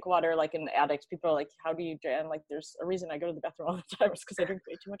 but I drink water like an addict. People are like, how do you drink? I'm like, there's a reason I go to the bathroom all the time. It's because I drink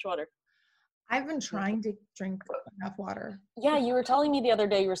way too much water. I've been trying to drink enough water. Yeah, you were telling me the other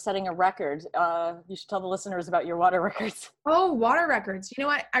day you were setting a record. You should tell the listeners about your water records. Oh, water records. You know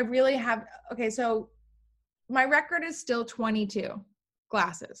what? I really have. Okay, so my record is still 22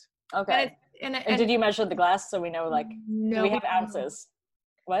 glasses. Okay. And did you measure the glass so we know, like, do we have ounces?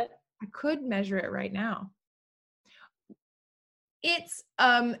 What? I could measure it right now. It's,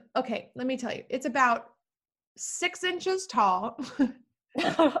 okay, let me tell you. It's about 6 inches tall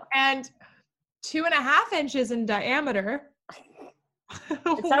and 2.5 inches in diameter.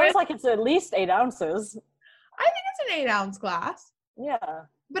 It sounds like it's at least 8 ounces. I think it's an 8-ounce glass. Yeah.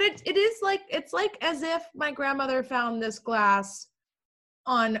 But it is like, it's like as if my grandmother found this glass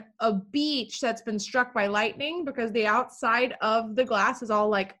on a beach that's been struck by lightning, because the outside of the glass is all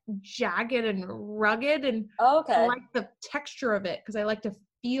like jagged and rugged, and I like the texture of it because I like to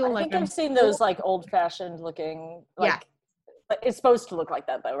feel I think I've seen those like old-fashioned looking, like, it's supposed to look like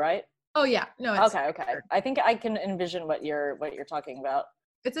that though, right? Oh yeah, no. It's okay. I think I can envision what you're talking about.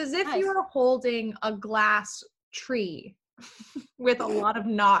 It's as if you were holding a glass tree with a lot of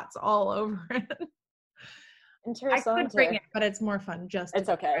knots all over it. Interesting. I could bring it, but it's more fun. It's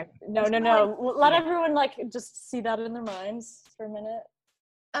okay. No. Let everyone like just see that in their minds for a minute.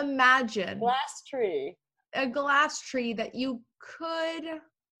 Imagine a glass tree that you could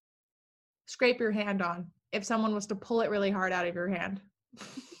scrape your hand on if someone was to pull it really hard out of your hand.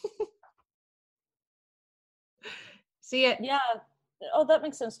 See it? Yeah. Oh, that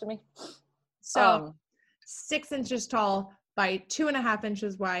makes sense to me. So 6 inches tall by 2.5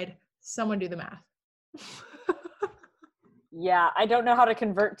 inches wide. Someone do the math. Yeah, I don't know how to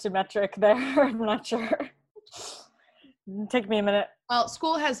convert to metric there. I'm not sure. Take me a minute. Well,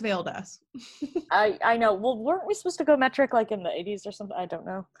 school has failed us. I know. Well, weren't we supposed to go metric like in the 80s or something? I don't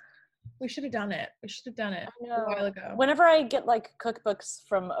know. We should have done it. A while ago. Whenever I get like cookbooks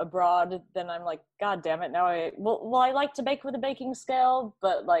from abroad, then I'm like, God damn it. Now I like to bake with a baking scale,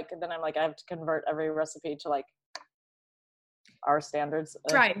 but like, then I'm like, I have to convert every recipe to like our standards.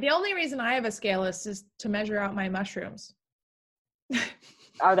 Right. The only reason I have a scale is to measure out my mushrooms.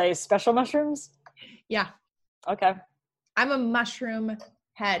 Are they special mushrooms? Yeah. Okay. I'm a mush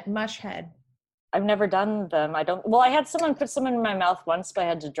head. I've never done them. I had someone put some in my mouth once, but I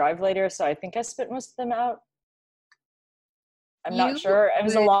had to drive later, so I think I spit most of them out. I'm not sure. It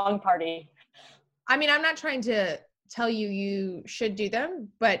was a long party. I mean, I'm not trying to tell you should do them,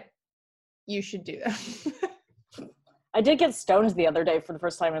 but you should do them. I did get stoned the other day for the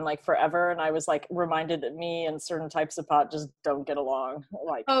first time in like forever, and I was like reminded that me and certain types of pot just don't get along.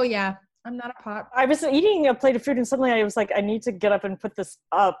 Like, oh yeah, I'm not a pot. I was eating a plate of food and suddenly I was like, I need to get up and put this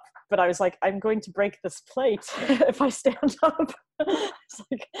up, but I was like, I'm going to break this plate if I stand up. It's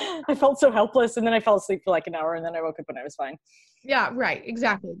like, I felt so helpless, and then I fell asleep for like an hour, and then I woke up and I was fine. Yeah, right,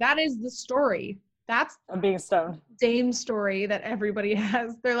 exactly. That is the story. That's I'm being stoned. Same story that everybody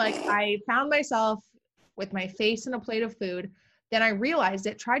has. They're like, I found myself with my face in a plate of food. Then I realized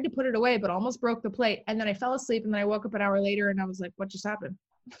it, tried to put it away, but almost broke the plate. And then I fell asleep, and then I woke up an hour later and I was like, what just happened?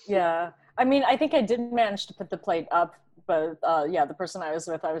 Yeah. I mean, I think I did manage to put the plate up, but the person I was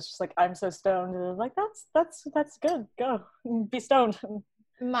with, I was just like, I'm so stoned. And I was like, that's good. Go be stoned.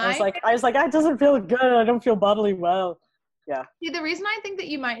 I was like, that doesn't feel good. I don't feel bodily well. Yeah. See, the reason I think that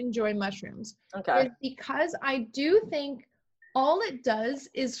you might enjoy mushrooms is because I do think all it does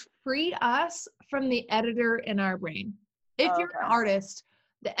is free us from the editor in our brain. If you're an artist,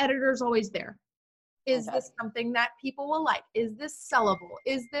 the editor's always there. Is this something that people will like? Is this sellable?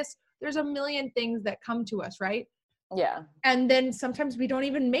 There's a million things that come to us, right? Yeah. And then sometimes we don't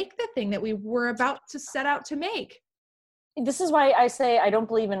even make the thing that we were about to set out to make. This is why I say I don't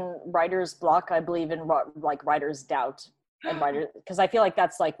believe in writer's block. I believe in like writer's doubt. And because I feel like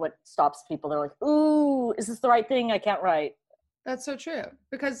that's like what stops people. They're like, ooh, is this the right thing? I can't write. That's so true.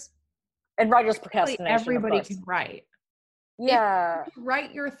 And writer's procrastination. Everybody can write. Yeah. You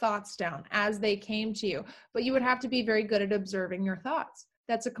write your thoughts down as they came to you, but you would have to be very good at observing your thoughts.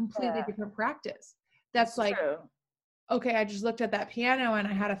 That's a completely different practice. That's like, true. Okay, I just looked at that piano and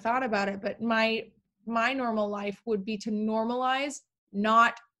I had a thought about it, but my normal life would be to normalize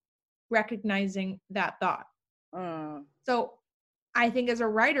not recognizing that thought. So I think as a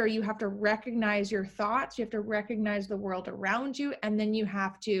writer, you have to recognize your thoughts, you have to recognize the world around you, and then you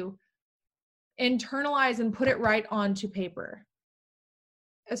have to internalize and put it right onto paper.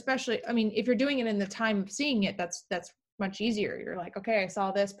 Especially, I mean, if you're doing it in the time of seeing it, that's much easier. You're like, okay, I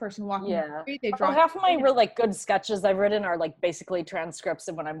saw this person walking down the street. They draw half of my real like good sketches I've written are like basically transcripts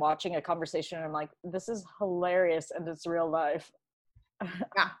of when I'm watching a conversation and I'm like, this is hilarious and it's real life.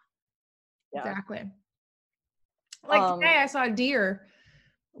 Yeah. Exactly. Like today I saw a deer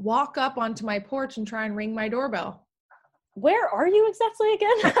walk up onto my porch and try and ring my doorbell. Where are you exactly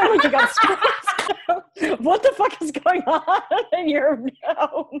again? Like you got stressed. What the fuck is going on in your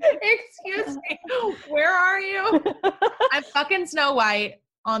no. Excuse me. Where are you? I'm fucking Snow White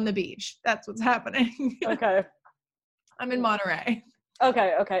on the beach. That's what's happening. Okay. I'm in Monterey.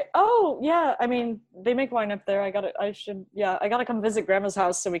 Okay. Oh, yeah. I mean, they make wine up there. I gotta come visit Grandma's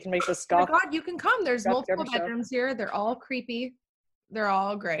house so we can make this Oh my God, you can come. There's multiple bedrooms here. They're all creepy. They're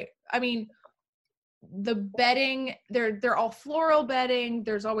all great. I mean, the bedding, they're all floral bedding.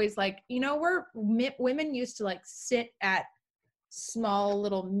 There's always like, where women used to like sit at small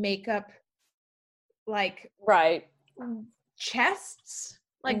little makeup, like chests,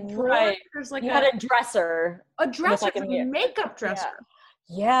 like drawers. There's like you had a dresser, like a makeup dresser.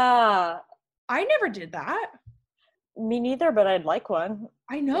 Yeah. I never did that. Me neither, but I'd like one.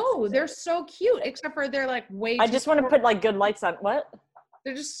 I know they're so cute, except for they're like way. I just want to put like good lights on. What?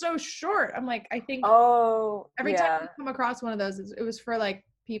 They're just so short. I'm like, I think. Oh. Every time I come across one of those, it was for like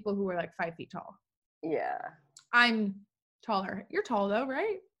people who were like 5 feet tall. Yeah. I'm taller. You're tall though,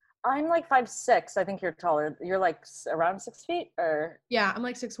 right? I'm like 5'6". I think you're taller. You're like around 6 feet, or? Yeah, I'm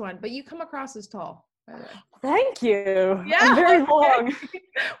like 6'1", but you come across as tall. Thank you. Yeah, I'm very long.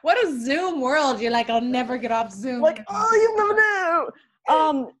 What a Zoom world! You're like, I'll never get off Zoom. Like, oh, you never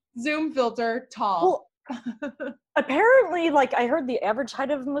know. Zoom filter, tall. Well, apparently, like I heard the average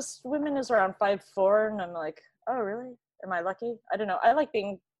height of most women is around 5'4", and I'm like, oh, really? Am I lucky? I don't know. I like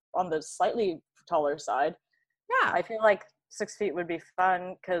being on the slightly taller side. Yeah, I feel like 6 feet would be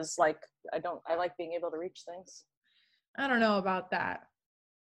fun because, like, I like being able to reach things. I don't know about that.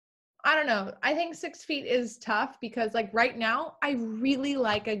 I don't know. I think 6 feet is tough because, like, right now, I really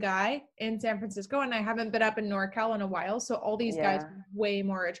like a guy in San Francisco, and I haven't been up in NorCal in a while, so all these guys are way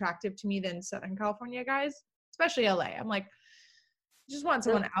more attractive to me than Southern California guys, especially LA. I'm like, I just want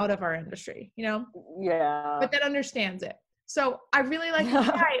someone out of our industry, Yeah. But that understands it. So I really like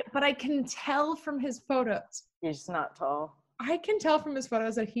the guy, but I can tell from his photos. He's not tall. I can tell from his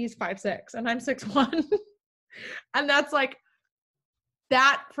photos that he's 5'6", and I'm 6'1". And that's like,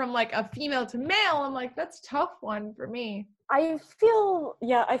 that from like a female to male, I'm like, that's a tough one for me. I feel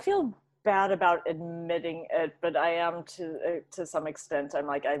bad about admitting it, but I am to some extent. I'm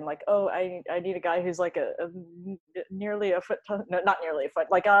like, oh, I need a guy who's like a nearly a foot tall. No, not nearly a foot.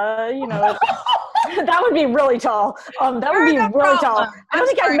 Like that would be really tall. That would be really tall. I don't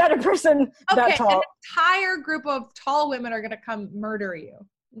think I've met a person that tall. An entire group of tall women are gonna come murder you.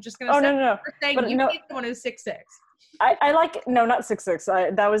 I'm just gonna say, no. Saying you need someone who's 6'6". I like, no, not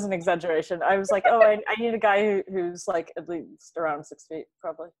 6'6". That was an exaggeration. I was like, oh, I need a guy who's like at least around 6 feet,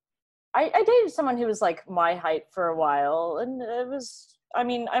 probably. I dated someone who was like my height for a while, and it was, I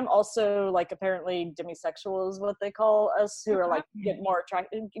mean, I'm also like apparently demisexual is what they call us, who are like get more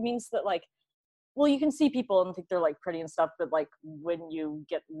attracted. It means that like, well, you can see people and think they're like pretty and stuff, but like when you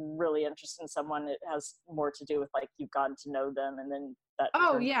get really interested in someone, it has more to do with like you've gotten to know them, and then that.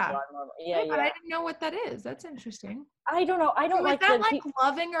 Oh yeah. Yeah. But I didn't know what that is. That's interesting. I don't know. I don't like that. Like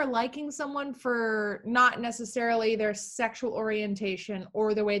loving or liking someone for not necessarily their sexual orientation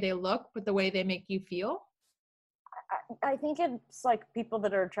or the way they look, but the way they make you feel. I think it's like people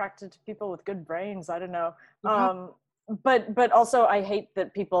that are attracted to people with good brains. I don't know. But also I hate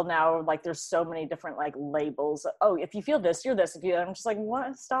that people now, like there's so many different like labels. Oh, if you feel this, you're this. I'm just like,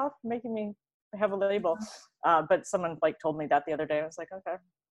 what? Stop making me have a label. But someone like told me that the other day. I was like, okay.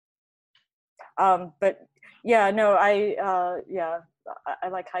 But yeah, no, I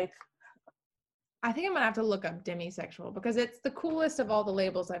like height. I think I'm gonna have to look up demisexual because it's the coolest of all the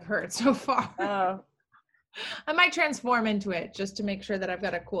labels I've heard so far. I might transform into it just to make sure that I've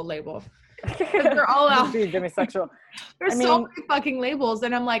got a cool label. They're all out. Demisexual. There's so many fucking labels,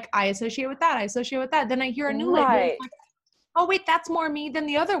 and I'm like, I associate with that. I associate with that. Then I hear a new label. Like, oh wait, that's more me than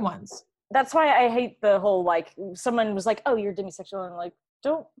the other ones. That's why I hate the whole like. Someone was like, "Oh, you're demisexual," and I'm like,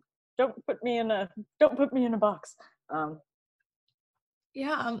 don't put me in a box.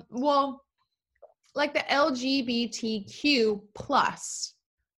 Well, like the LGBTQ plus,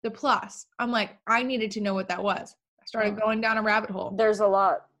 the plus. I'm like, I needed to know what that was. I started going down a rabbit hole. There's a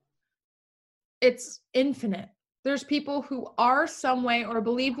lot. It's infinite. There's people who are some way or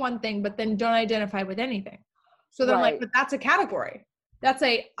believe one thing, but then don't identify with anything. So they're like, but that's a category. That's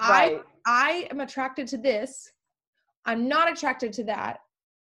I am attracted to this. I'm not attracted to that.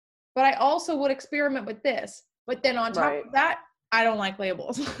 But I also would experiment with this. But then on top of that, I don't like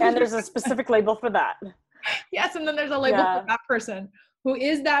labels. And there's a specific label for that. Yes, and then there's a label for that person who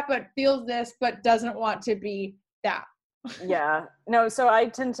is that but feels this but doesn't want to be that. Yeah. No, so I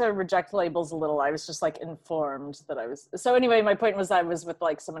tend to reject labels a little. I was just like informed that I was. So anyway, my point was I was with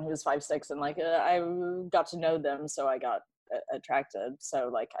like someone who was 5'6", and like I got to know them, so I got attracted.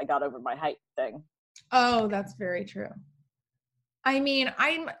 So like I got over my height thing. Oh, that's very true. I mean,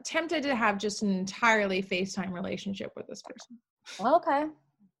 I'm tempted to have just an entirely FaceTime relationship with this person. Okay.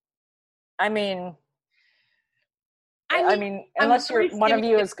 I mean, unless you're one of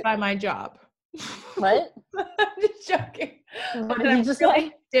you is by my job. What? I'm just joking. But I'm just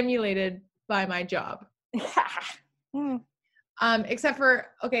really stimulated by my job. Except for,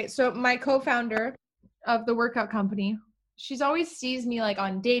 so my co-founder of the workout company, she's always sees me like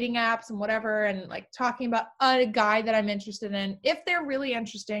on dating apps and whatever, and like talking about a guy that I'm interested in. If they're really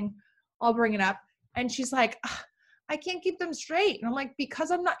interesting, I'll bring it up. And she's like, I can't keep them straight. And I'm like,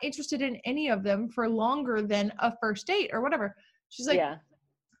 because I'm not interested in any of them for longer than a first date or whatever. She's like,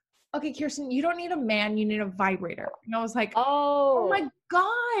 okay, Kiersten, you don't need a man, you need a vibrator. And I was like, oh my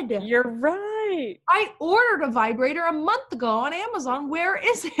God. You're right. I ordered a vibrator a month ago on Amazon. Where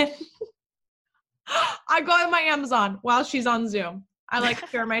is it? I go on my Amazon while she's on Zoom. I like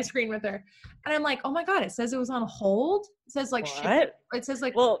share my screen with her. And I'm like, oh my God, it says it was on hold. It says like, what? It says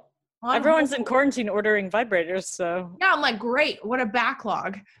like, well, everyone's in quarantine ordering vibrators, so. Yeah, I'm like, great. What a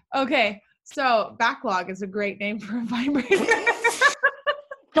backlog. Okay. So backlog is a great name for a vibrator.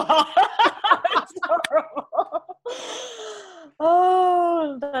 That's horrible.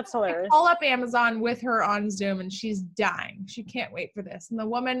 Oh, that's hilarious. I call up Amazon with her on Zoom, and she's dying. She can't wait for this. And the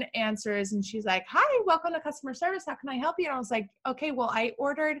woman answers, and she's like, hi, welcome to customer service. How can I help you? And I was like, okay, well, I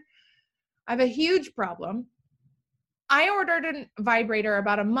have a huge problem. I ordered a vibrator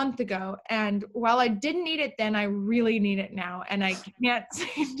about a month ago, and while I didn't need it then, I really need it now, and I can't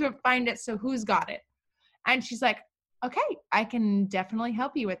seem to find it, so who's got it? And she's like, okay, I can definitely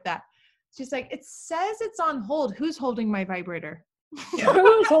help you with that. She's like, it says it's on hold. Who's holding my vibrator?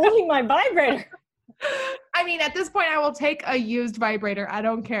 Who's holding my vibrator? I mean, at this point, I will take a used vibrator. I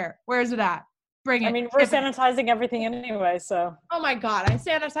don't care. Where's it at? Bring it. I mean, we're sanitizing everything anyway, so. Oh my God, I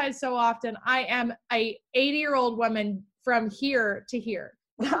sanitize so often. I am a 80-year-old woman from here to here.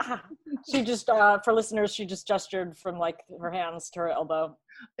 She just, for listeners, she just gestured from like her hands to her elbow.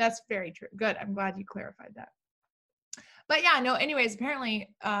 That's very true. Good. I'm glad you clarified that. But yeah, no, anyways,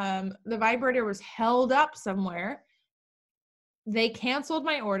 apparently the vibrator was held up somewhere. They canceled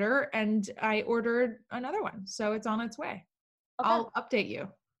my order and I ordered another one. So it's on its way. Okay. I'll update you.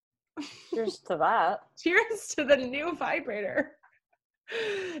 Cheers to that. Cheers to the new vibrator.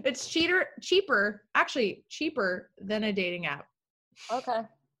 It's cheaper than a dating app. Okay.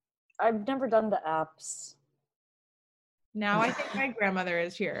 I've never done the apps. Now I think my grandmother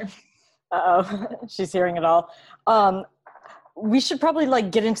is here. Uh-oh. She's hearing it all. We should probably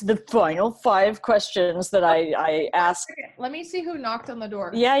get into the final 5 questions that I asked. Let me see who knocked on the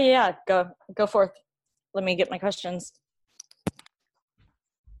door. Yeah. Go forth. Let me get my questions.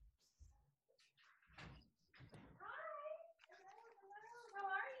 How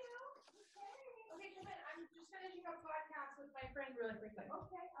are you? Okay, come in. I'm just finishing a podcast with my friend really quickly.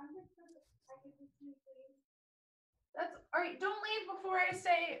 Okay, I'm just gonna. I can just see, please. That's all right. Don't leave before I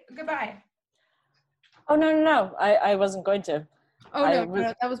say goodbye. Oh no! I wasn't going to. Oh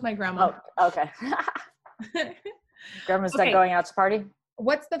no, that was my grandma. Oh, okay. Grandma's not going out to party.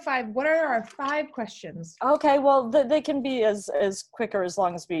 What's the 5? What are our 5 questions? Okay, well they can be as quick or as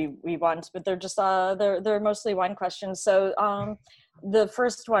long as we want, but they're just they're mostly wine questions. So the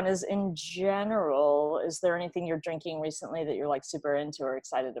first one is, in general, is there anything you're drinking recently that you're super into or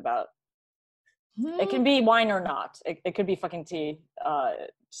excited about? It can be wine or not. It could be fucking tea.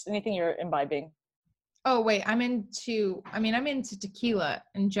 Just anything you're imbibing. Oh wait, I'm into tequila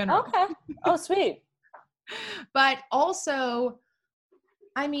in general. Okay. Oh sweet. But also,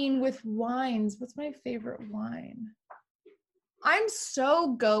 with wines, what's my favorite wine? I'm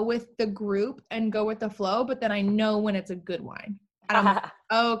so go with the group and go with the flow, but then I know when it's a good wine. And I'm like,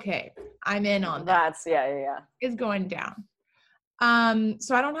 okay, I'm in on that. That's yeah. It's going down.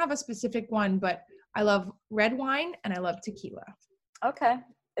 So I don't have a specific one, but I love red wine and I love tequila. Okay.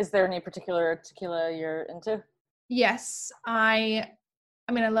 Is there any particular tequila you're into? Yes, I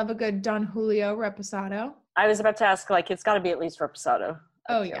love a good Don Julio Reposado. I was about to ask, it's got to be at least Reposado.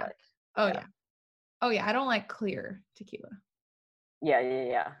 Oh yeah. I don't like clear tequila.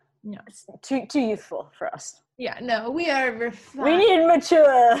 Yeah. No, it's too youthful for us. Yeah, no, we are refined. We need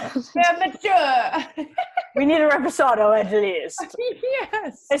mature. We're mature. We need a Reposado at least.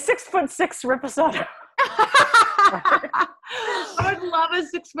 Yes. A 6'6" Reposado. I would love a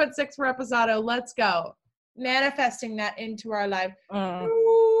 6'6" Reposado. Let's go. Manifesting that into our life. La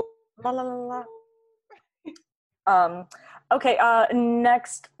la la la. Okay,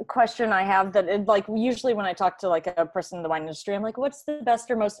 next question I have that usually when I talk to a person in the wine industry, I'm like, what's the best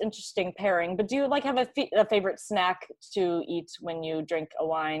or most interesting pairing? But do you have a favorite snack to eat when you drink a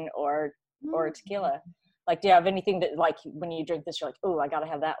wine or a tequila? Do you have anything that when you drink this, you're like, oh, I gotta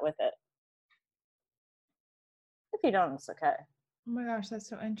have that with it? If you don't, it's okay. Oh my gosh, that's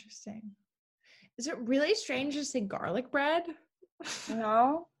so interesting. Is it really strange to say garlic bread?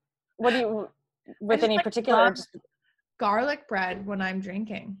 No. What do you, with any particular? Garlic bread when I'm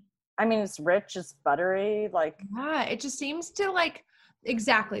drinking. It's rich, it's buttery, Yeah, it just seems to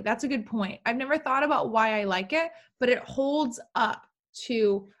exactly. That's a good point. I've never thought about why I like it, but it holds up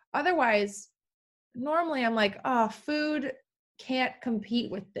to, otherwise, normally I'm like, oh, food can't compete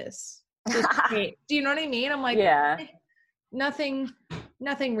with this. Do you know what I mean? I'm like, yeah, nothing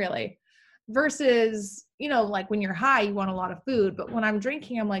really. Versus, when you're high, you want a lot of food, but when I'm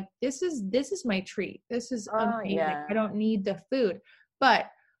drinking, I'm like, this is my treat. This is amazing. Yeah. I don't need the food,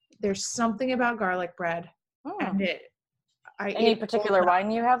 but there's something about garlic bread, and any particular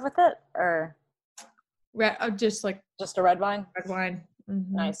wine you have with it, or just a red wine? Red wine.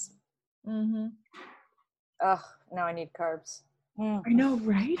 Mm-hmm. Nice. Mm-hmm. Ugh, now I need carbs. I know,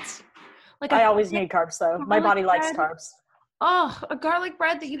 right? I always need carbs, though. My body likes carbs. Oh, a garlic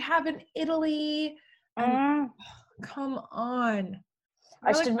bread that you have in Italy. Come on.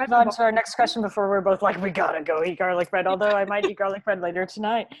 I should move on to our next question before we're both like, we gotta go eat garlic bread, although I might eat garlic bread later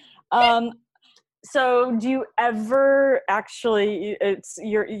tonight. So do you ever actually, it's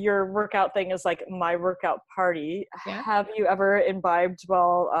your workout thing is my workout party. Yeah. Have you ever imbibed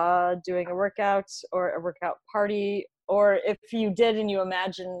while doing a workout or a workout party? Or if you did and you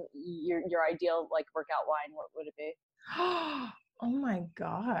imagine your ideal workout wine, what would it be? Oh my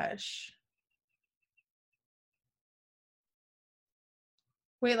gosh.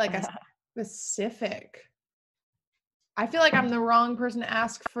 Wait, a specific. I feel like I'm the wrong person to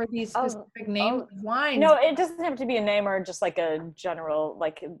ask for these specific names of wines. No, it doesn't have to be a name or just a general,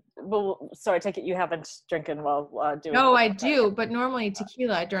 so I take it you haven't drinking while doing. No, I do, but normally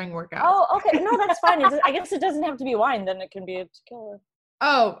tequila during workouts. Oh, okay. No, that's fine. I guess it doesn't have to be wine. Then it can be a tequila.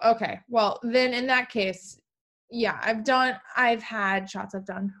 Oh, okay. Well, then in that case, Yeah, I've had shots. I've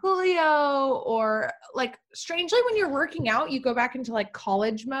done Julio, or like strangely when you're working out, you go back into like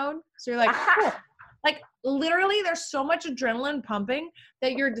college mode. So you're like, cool. Like literally there's so much adrenaline pumping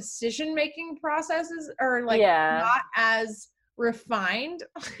that your decision-making processes are like not as refined.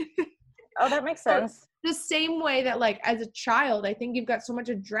 Oh, that makes sense. The same way that like as a child, I think you've got so much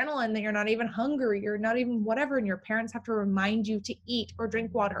adrenaline that you're not even hungry, you're not even whatever, and your parents have to remind you to eat or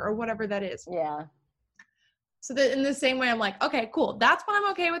drink water or whatever that is. Yeah. So that in the same way, I'm like, okay, cool. That's when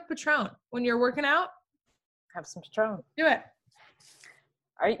I'm okay with Patron. When you're working out, have some Patron. Do it.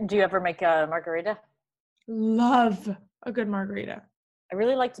 Do you ever make a margarita? Love a good margarita. I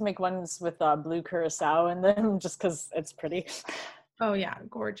really like to make ones with blue curacao in them just because it's pretty. Oh, yeah.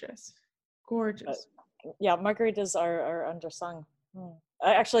 Gorgeous. Gorgeous. Yeah, margaritas are undersung.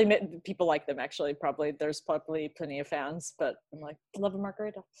 Actually, people like them, actually. There's probably plenty of fans, but I'm like, I love a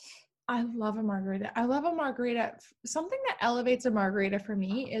margarita. I love a margarita. I love a margarita. Something that elevates a margarita for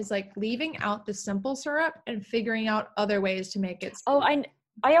me is like leaving out the simple syrup and figuring out other ways to make it. Oh,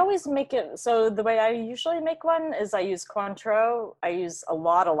 I always make it. So the way I usually make one is I use Cointreau. I use a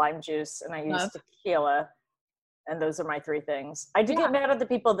lot of lime juice, and I use tequila. And those are my three things. I do get mad at the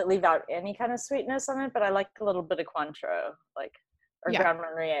people that leave out any kind of sweetness on it, but I like a little bit of Cointreau, or Grand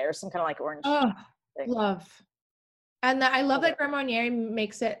Marnier, or some kind of like orange. Oh, love. And I love that Grand Marnier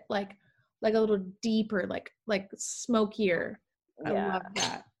makes it like a little deeper, like smokier. I love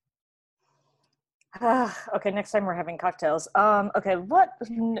that. Okay, next time we're having cocktails. Okay, what?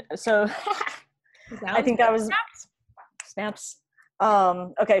 So I think that was snaps.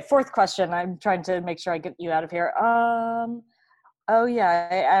 Okay, fourth question. I'm trying to make sure I get you out of here. Oh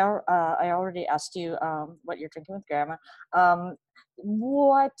yeah, I already asked you what you're drinking with Grandma.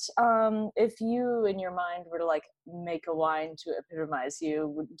 What if you in your mind were to like make a wine to epitomize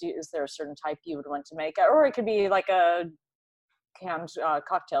you? Is there a certain type you would want to make, or it could be like a canned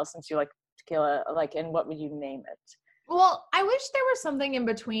cocktail since you like tequila? And what would you name it? Well, I wish there was something in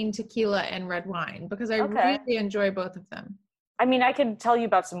between tequila and red wine because I really enjoy both of them. I mean, I could tell you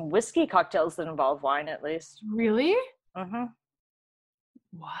about some whiskey cocktails that involve wine, at least. Really? Mm-hmm.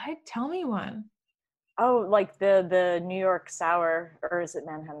 What? Tell me one. Oh, like the New York sour, or is it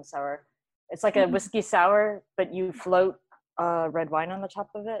Manhattan sour? It's like a whiskey sour, but you float red wine on the top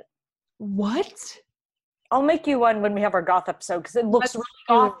of it. What? I'll make you one when we have our goth episode because it looks really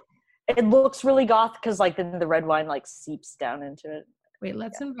goth. It looks really goth because then the red wine seeps down into it. Wait,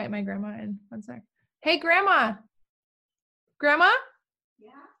 let's invite my grandma in. One sec. Hey, Grandma. Grandma?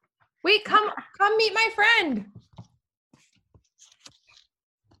 Yeah. Wait, come meet my friend.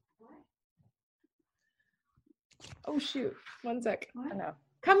 What? Oh shoot. One sec. What? I know.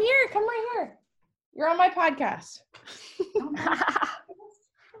 Come right here. You're on my podcast.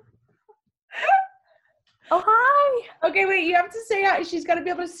 Oh, hi. Okay, wait, you have to say hi. She's got to be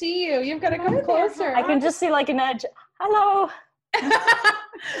able to see you. You've got to come closer. I can just see an edge. Hello.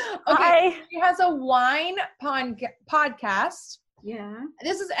 Okay, she has a wine podcast. Yeah.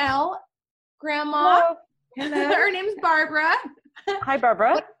 This is Elle, Grandma. Hello. Her name's Barbara. Hi,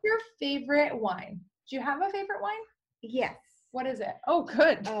 Barbara. What's your favorite wine? Do you have a favorite wine? Yes. What is it? Oh,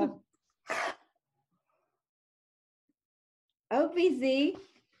 good. OVZ,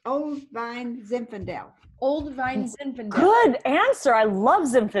 Old Vine Zinfandel. Old Vine Zinfandel. Good answer. I love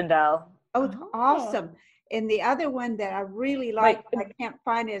Zinfandel. Oh, it's awesome. And the other one that I really like, I can't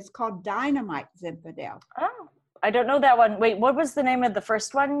find it, is called Dynamite Zinfandel. Oh, I don't know that one. Wait, what was the name of the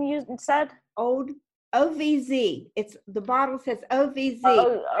first one you said? Old OVZ. The bottle says OVZ.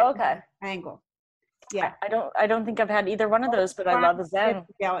 Oh, okay. Angle. Yeah. I don't think I've had either one of those, but I love the Zen.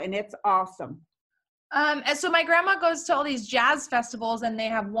 And it's awesome. And so my grandma goes to all these jazz festivals and they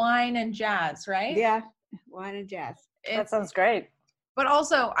have wine and jazz, right? Yeah, wine and jazz. That sounds great. But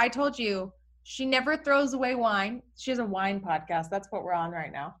also, I told you, she never throws away wine. She has a wine podcast. That's what we're on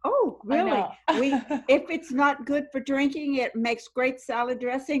right now. Oh, really? If it's not good for drinking, it makes great salad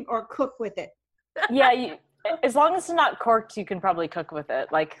dressing or cook with it. Yeah, as long as it's not corked, you can probably cook with it.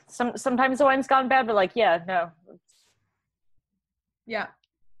 Sometimes the wine's gone bad, but no. Yeah.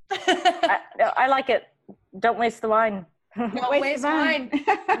 I like it. Don't waste the wine. Don't waste wine.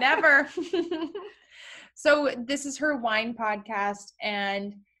 Never. So this is her wine podcast,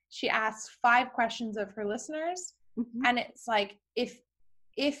 and she asks 5 questions of her listeners. Mm-hmm. And it's like, if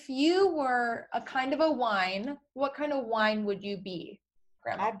you were a kind of a wine, what kind of wine would you be,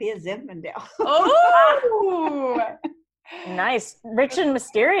 Grandma? I'd be a Zinfandel. Oh! Nice. Rich and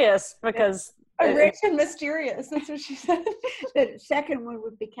mysterious, because... Rich and mysterious. That's what she said. The second one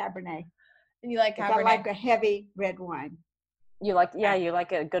would be Cabernet. And you like Cabernet? I like a heavy red wine. You like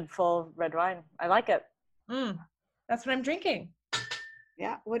a good full red wine. I like it. That's what I'm drinking.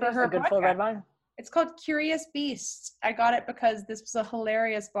 Yeah. What For is her A good full podcast. red wine. It's called Curious Beasts. I got it because this was a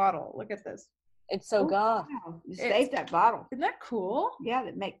hilarious bottle. Look at this. It's so goth. Wow. You saved that bottle. Isn't that cool? Yeah,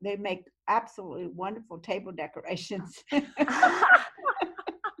 they make absolutely wonderful table decorations. I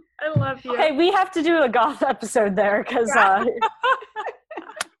love you. Hey, we have to do a goth episode there because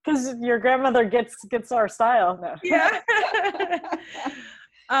your grandmother gets our style. No. Yeah.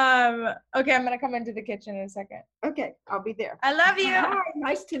 Okay, I'm gonna come into the kitchen in a second. Okay, I'll be there. I love you. Hi,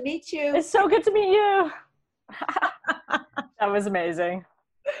 nice to meet you. It's so good to meet you. That was amazing.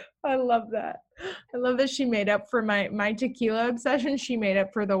 I love that. I love that she made up for my tequila obsession. She made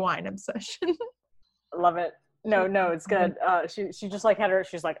up for the wine obsession. Love it. No, it's good. She just like had her.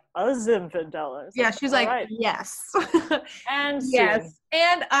 She's like a Zinfandel. Yeah, she's like, right. yes. And yes. soon.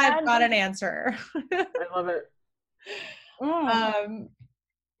 And I've got an answer. I love it.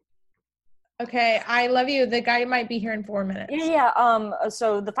 Okay, I love you. The guy might be here in 4 minutes. Yeah.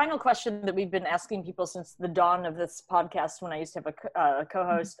 So the final question that we've been asking people since the dawn of this podcast, when I used to have a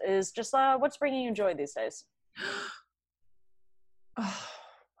co-host, is just what's bringing you joy these days? Oh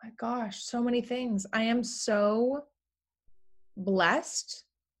my gosh, so many things. I am so blessed,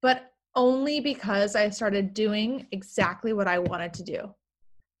 but only because I started doing exactly what I wanted to do.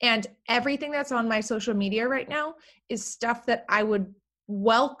 And everything that's on my social media right now is stuff that I would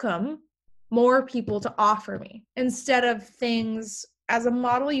welcome more people to offer me, instead of things. As a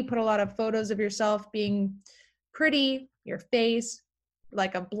model, you put a lot of photos of yourself being pretty, your face,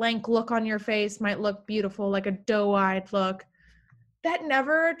 like a blank look on your face might look beautiful, like a doe-eyed look. That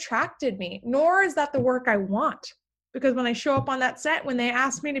never attracted me, nor is that the work I want. Because when I show up on that set, when they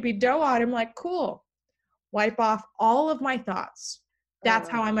ask me to be doe-eyed, I'm like, cool, wipe off all of my thoughts. That's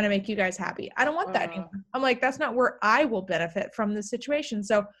how I'm going to make you guys happy. I don't want that anymore. I'm like, that's not where I will benefit from this situation.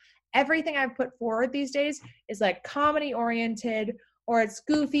 So everything I've put forward these days is like comedy oriented, or it's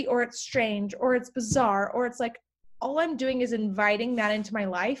goofy, or it's strange, or it's bizarre, or it's like, all I'm doing is inviting that into my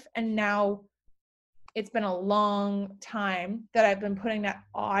life. And now it's been a long time that I've been putting that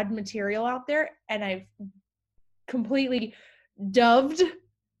odd material out there, and I've completely dove into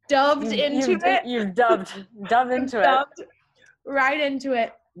it. You've dove into it. Right into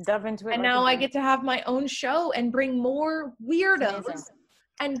it. Dove into it. And now I get to have my own show and bring more weirdos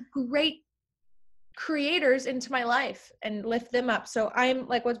and great creators into my life and lift them up. So I'm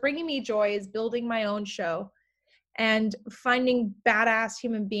like, what's bringing me joy is building my own show and finding badass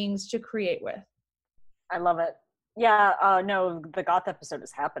human beings to create with. I love it. Yeah, no, the goth episode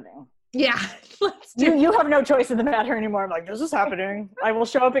is happening. Yeah. Let's do You have no choice in the matter anymore. I'm like, this is happening. I will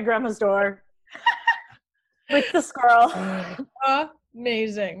show up at grandma's door with the squirrel.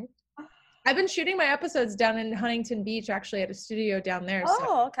 Amazing. I've been shooting my episodes down in Huntington Beach, actually, at a studio down there.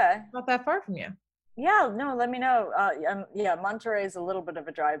 So Okay. not that far from you. Yeah, no, let me know. Yeah, Monterey is a little bit of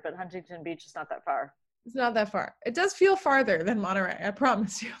a drive, but Huntington Beach is not that far. It's not that far. It does feel farther than Monterey, I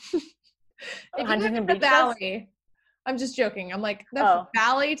promise you. If Huntington you look at the Beach valley, I'm just joking. I'm like, the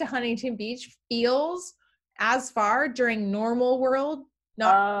valley to Huntington Beach feels as far during normal world,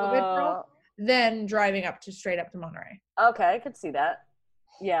 not COVID world, than driving straight up to Monterey. Okay, I could see that.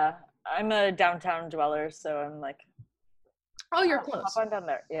 Yeah, I'm a downtown dweller, so I'm like, oh, you're close. Hop on down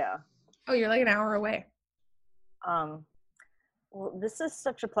there. Yeah. Oh, you're like an hour away. Well, this is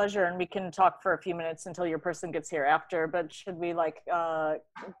such a pleasure, and we can talk for a few minutes until your person gets here after, but should we like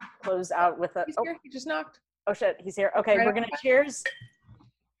close out with a... He's here. He just knocked. Oh shit, he's here. Okay, Right we're gonna cheers.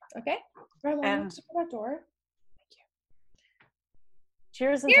 Okay. And that door. Thank you.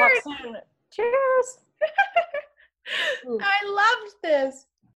 Cheers and Cheers. talk soon. Cheers. I loved this.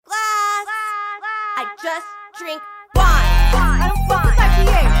 Glass. I just drink wine. I don't fuck with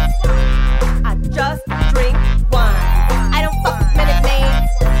IPA. I just drink wine. I don't fuck with Minute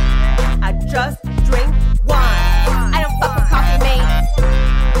Maids. I just drink wine. I don't fuck with coffee mates.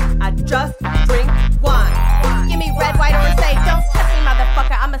 I just drink wine. Give me red, white, or say, don't touch me,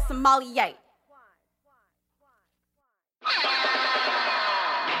 motherfucker. I'm a sommelier.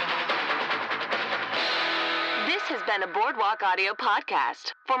 This has been a Boardwalk Audio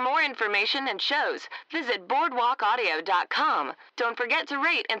podcast. For more information and shows, visit boardwalkaudio.com. Don't forget to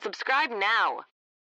rate and subscribe now.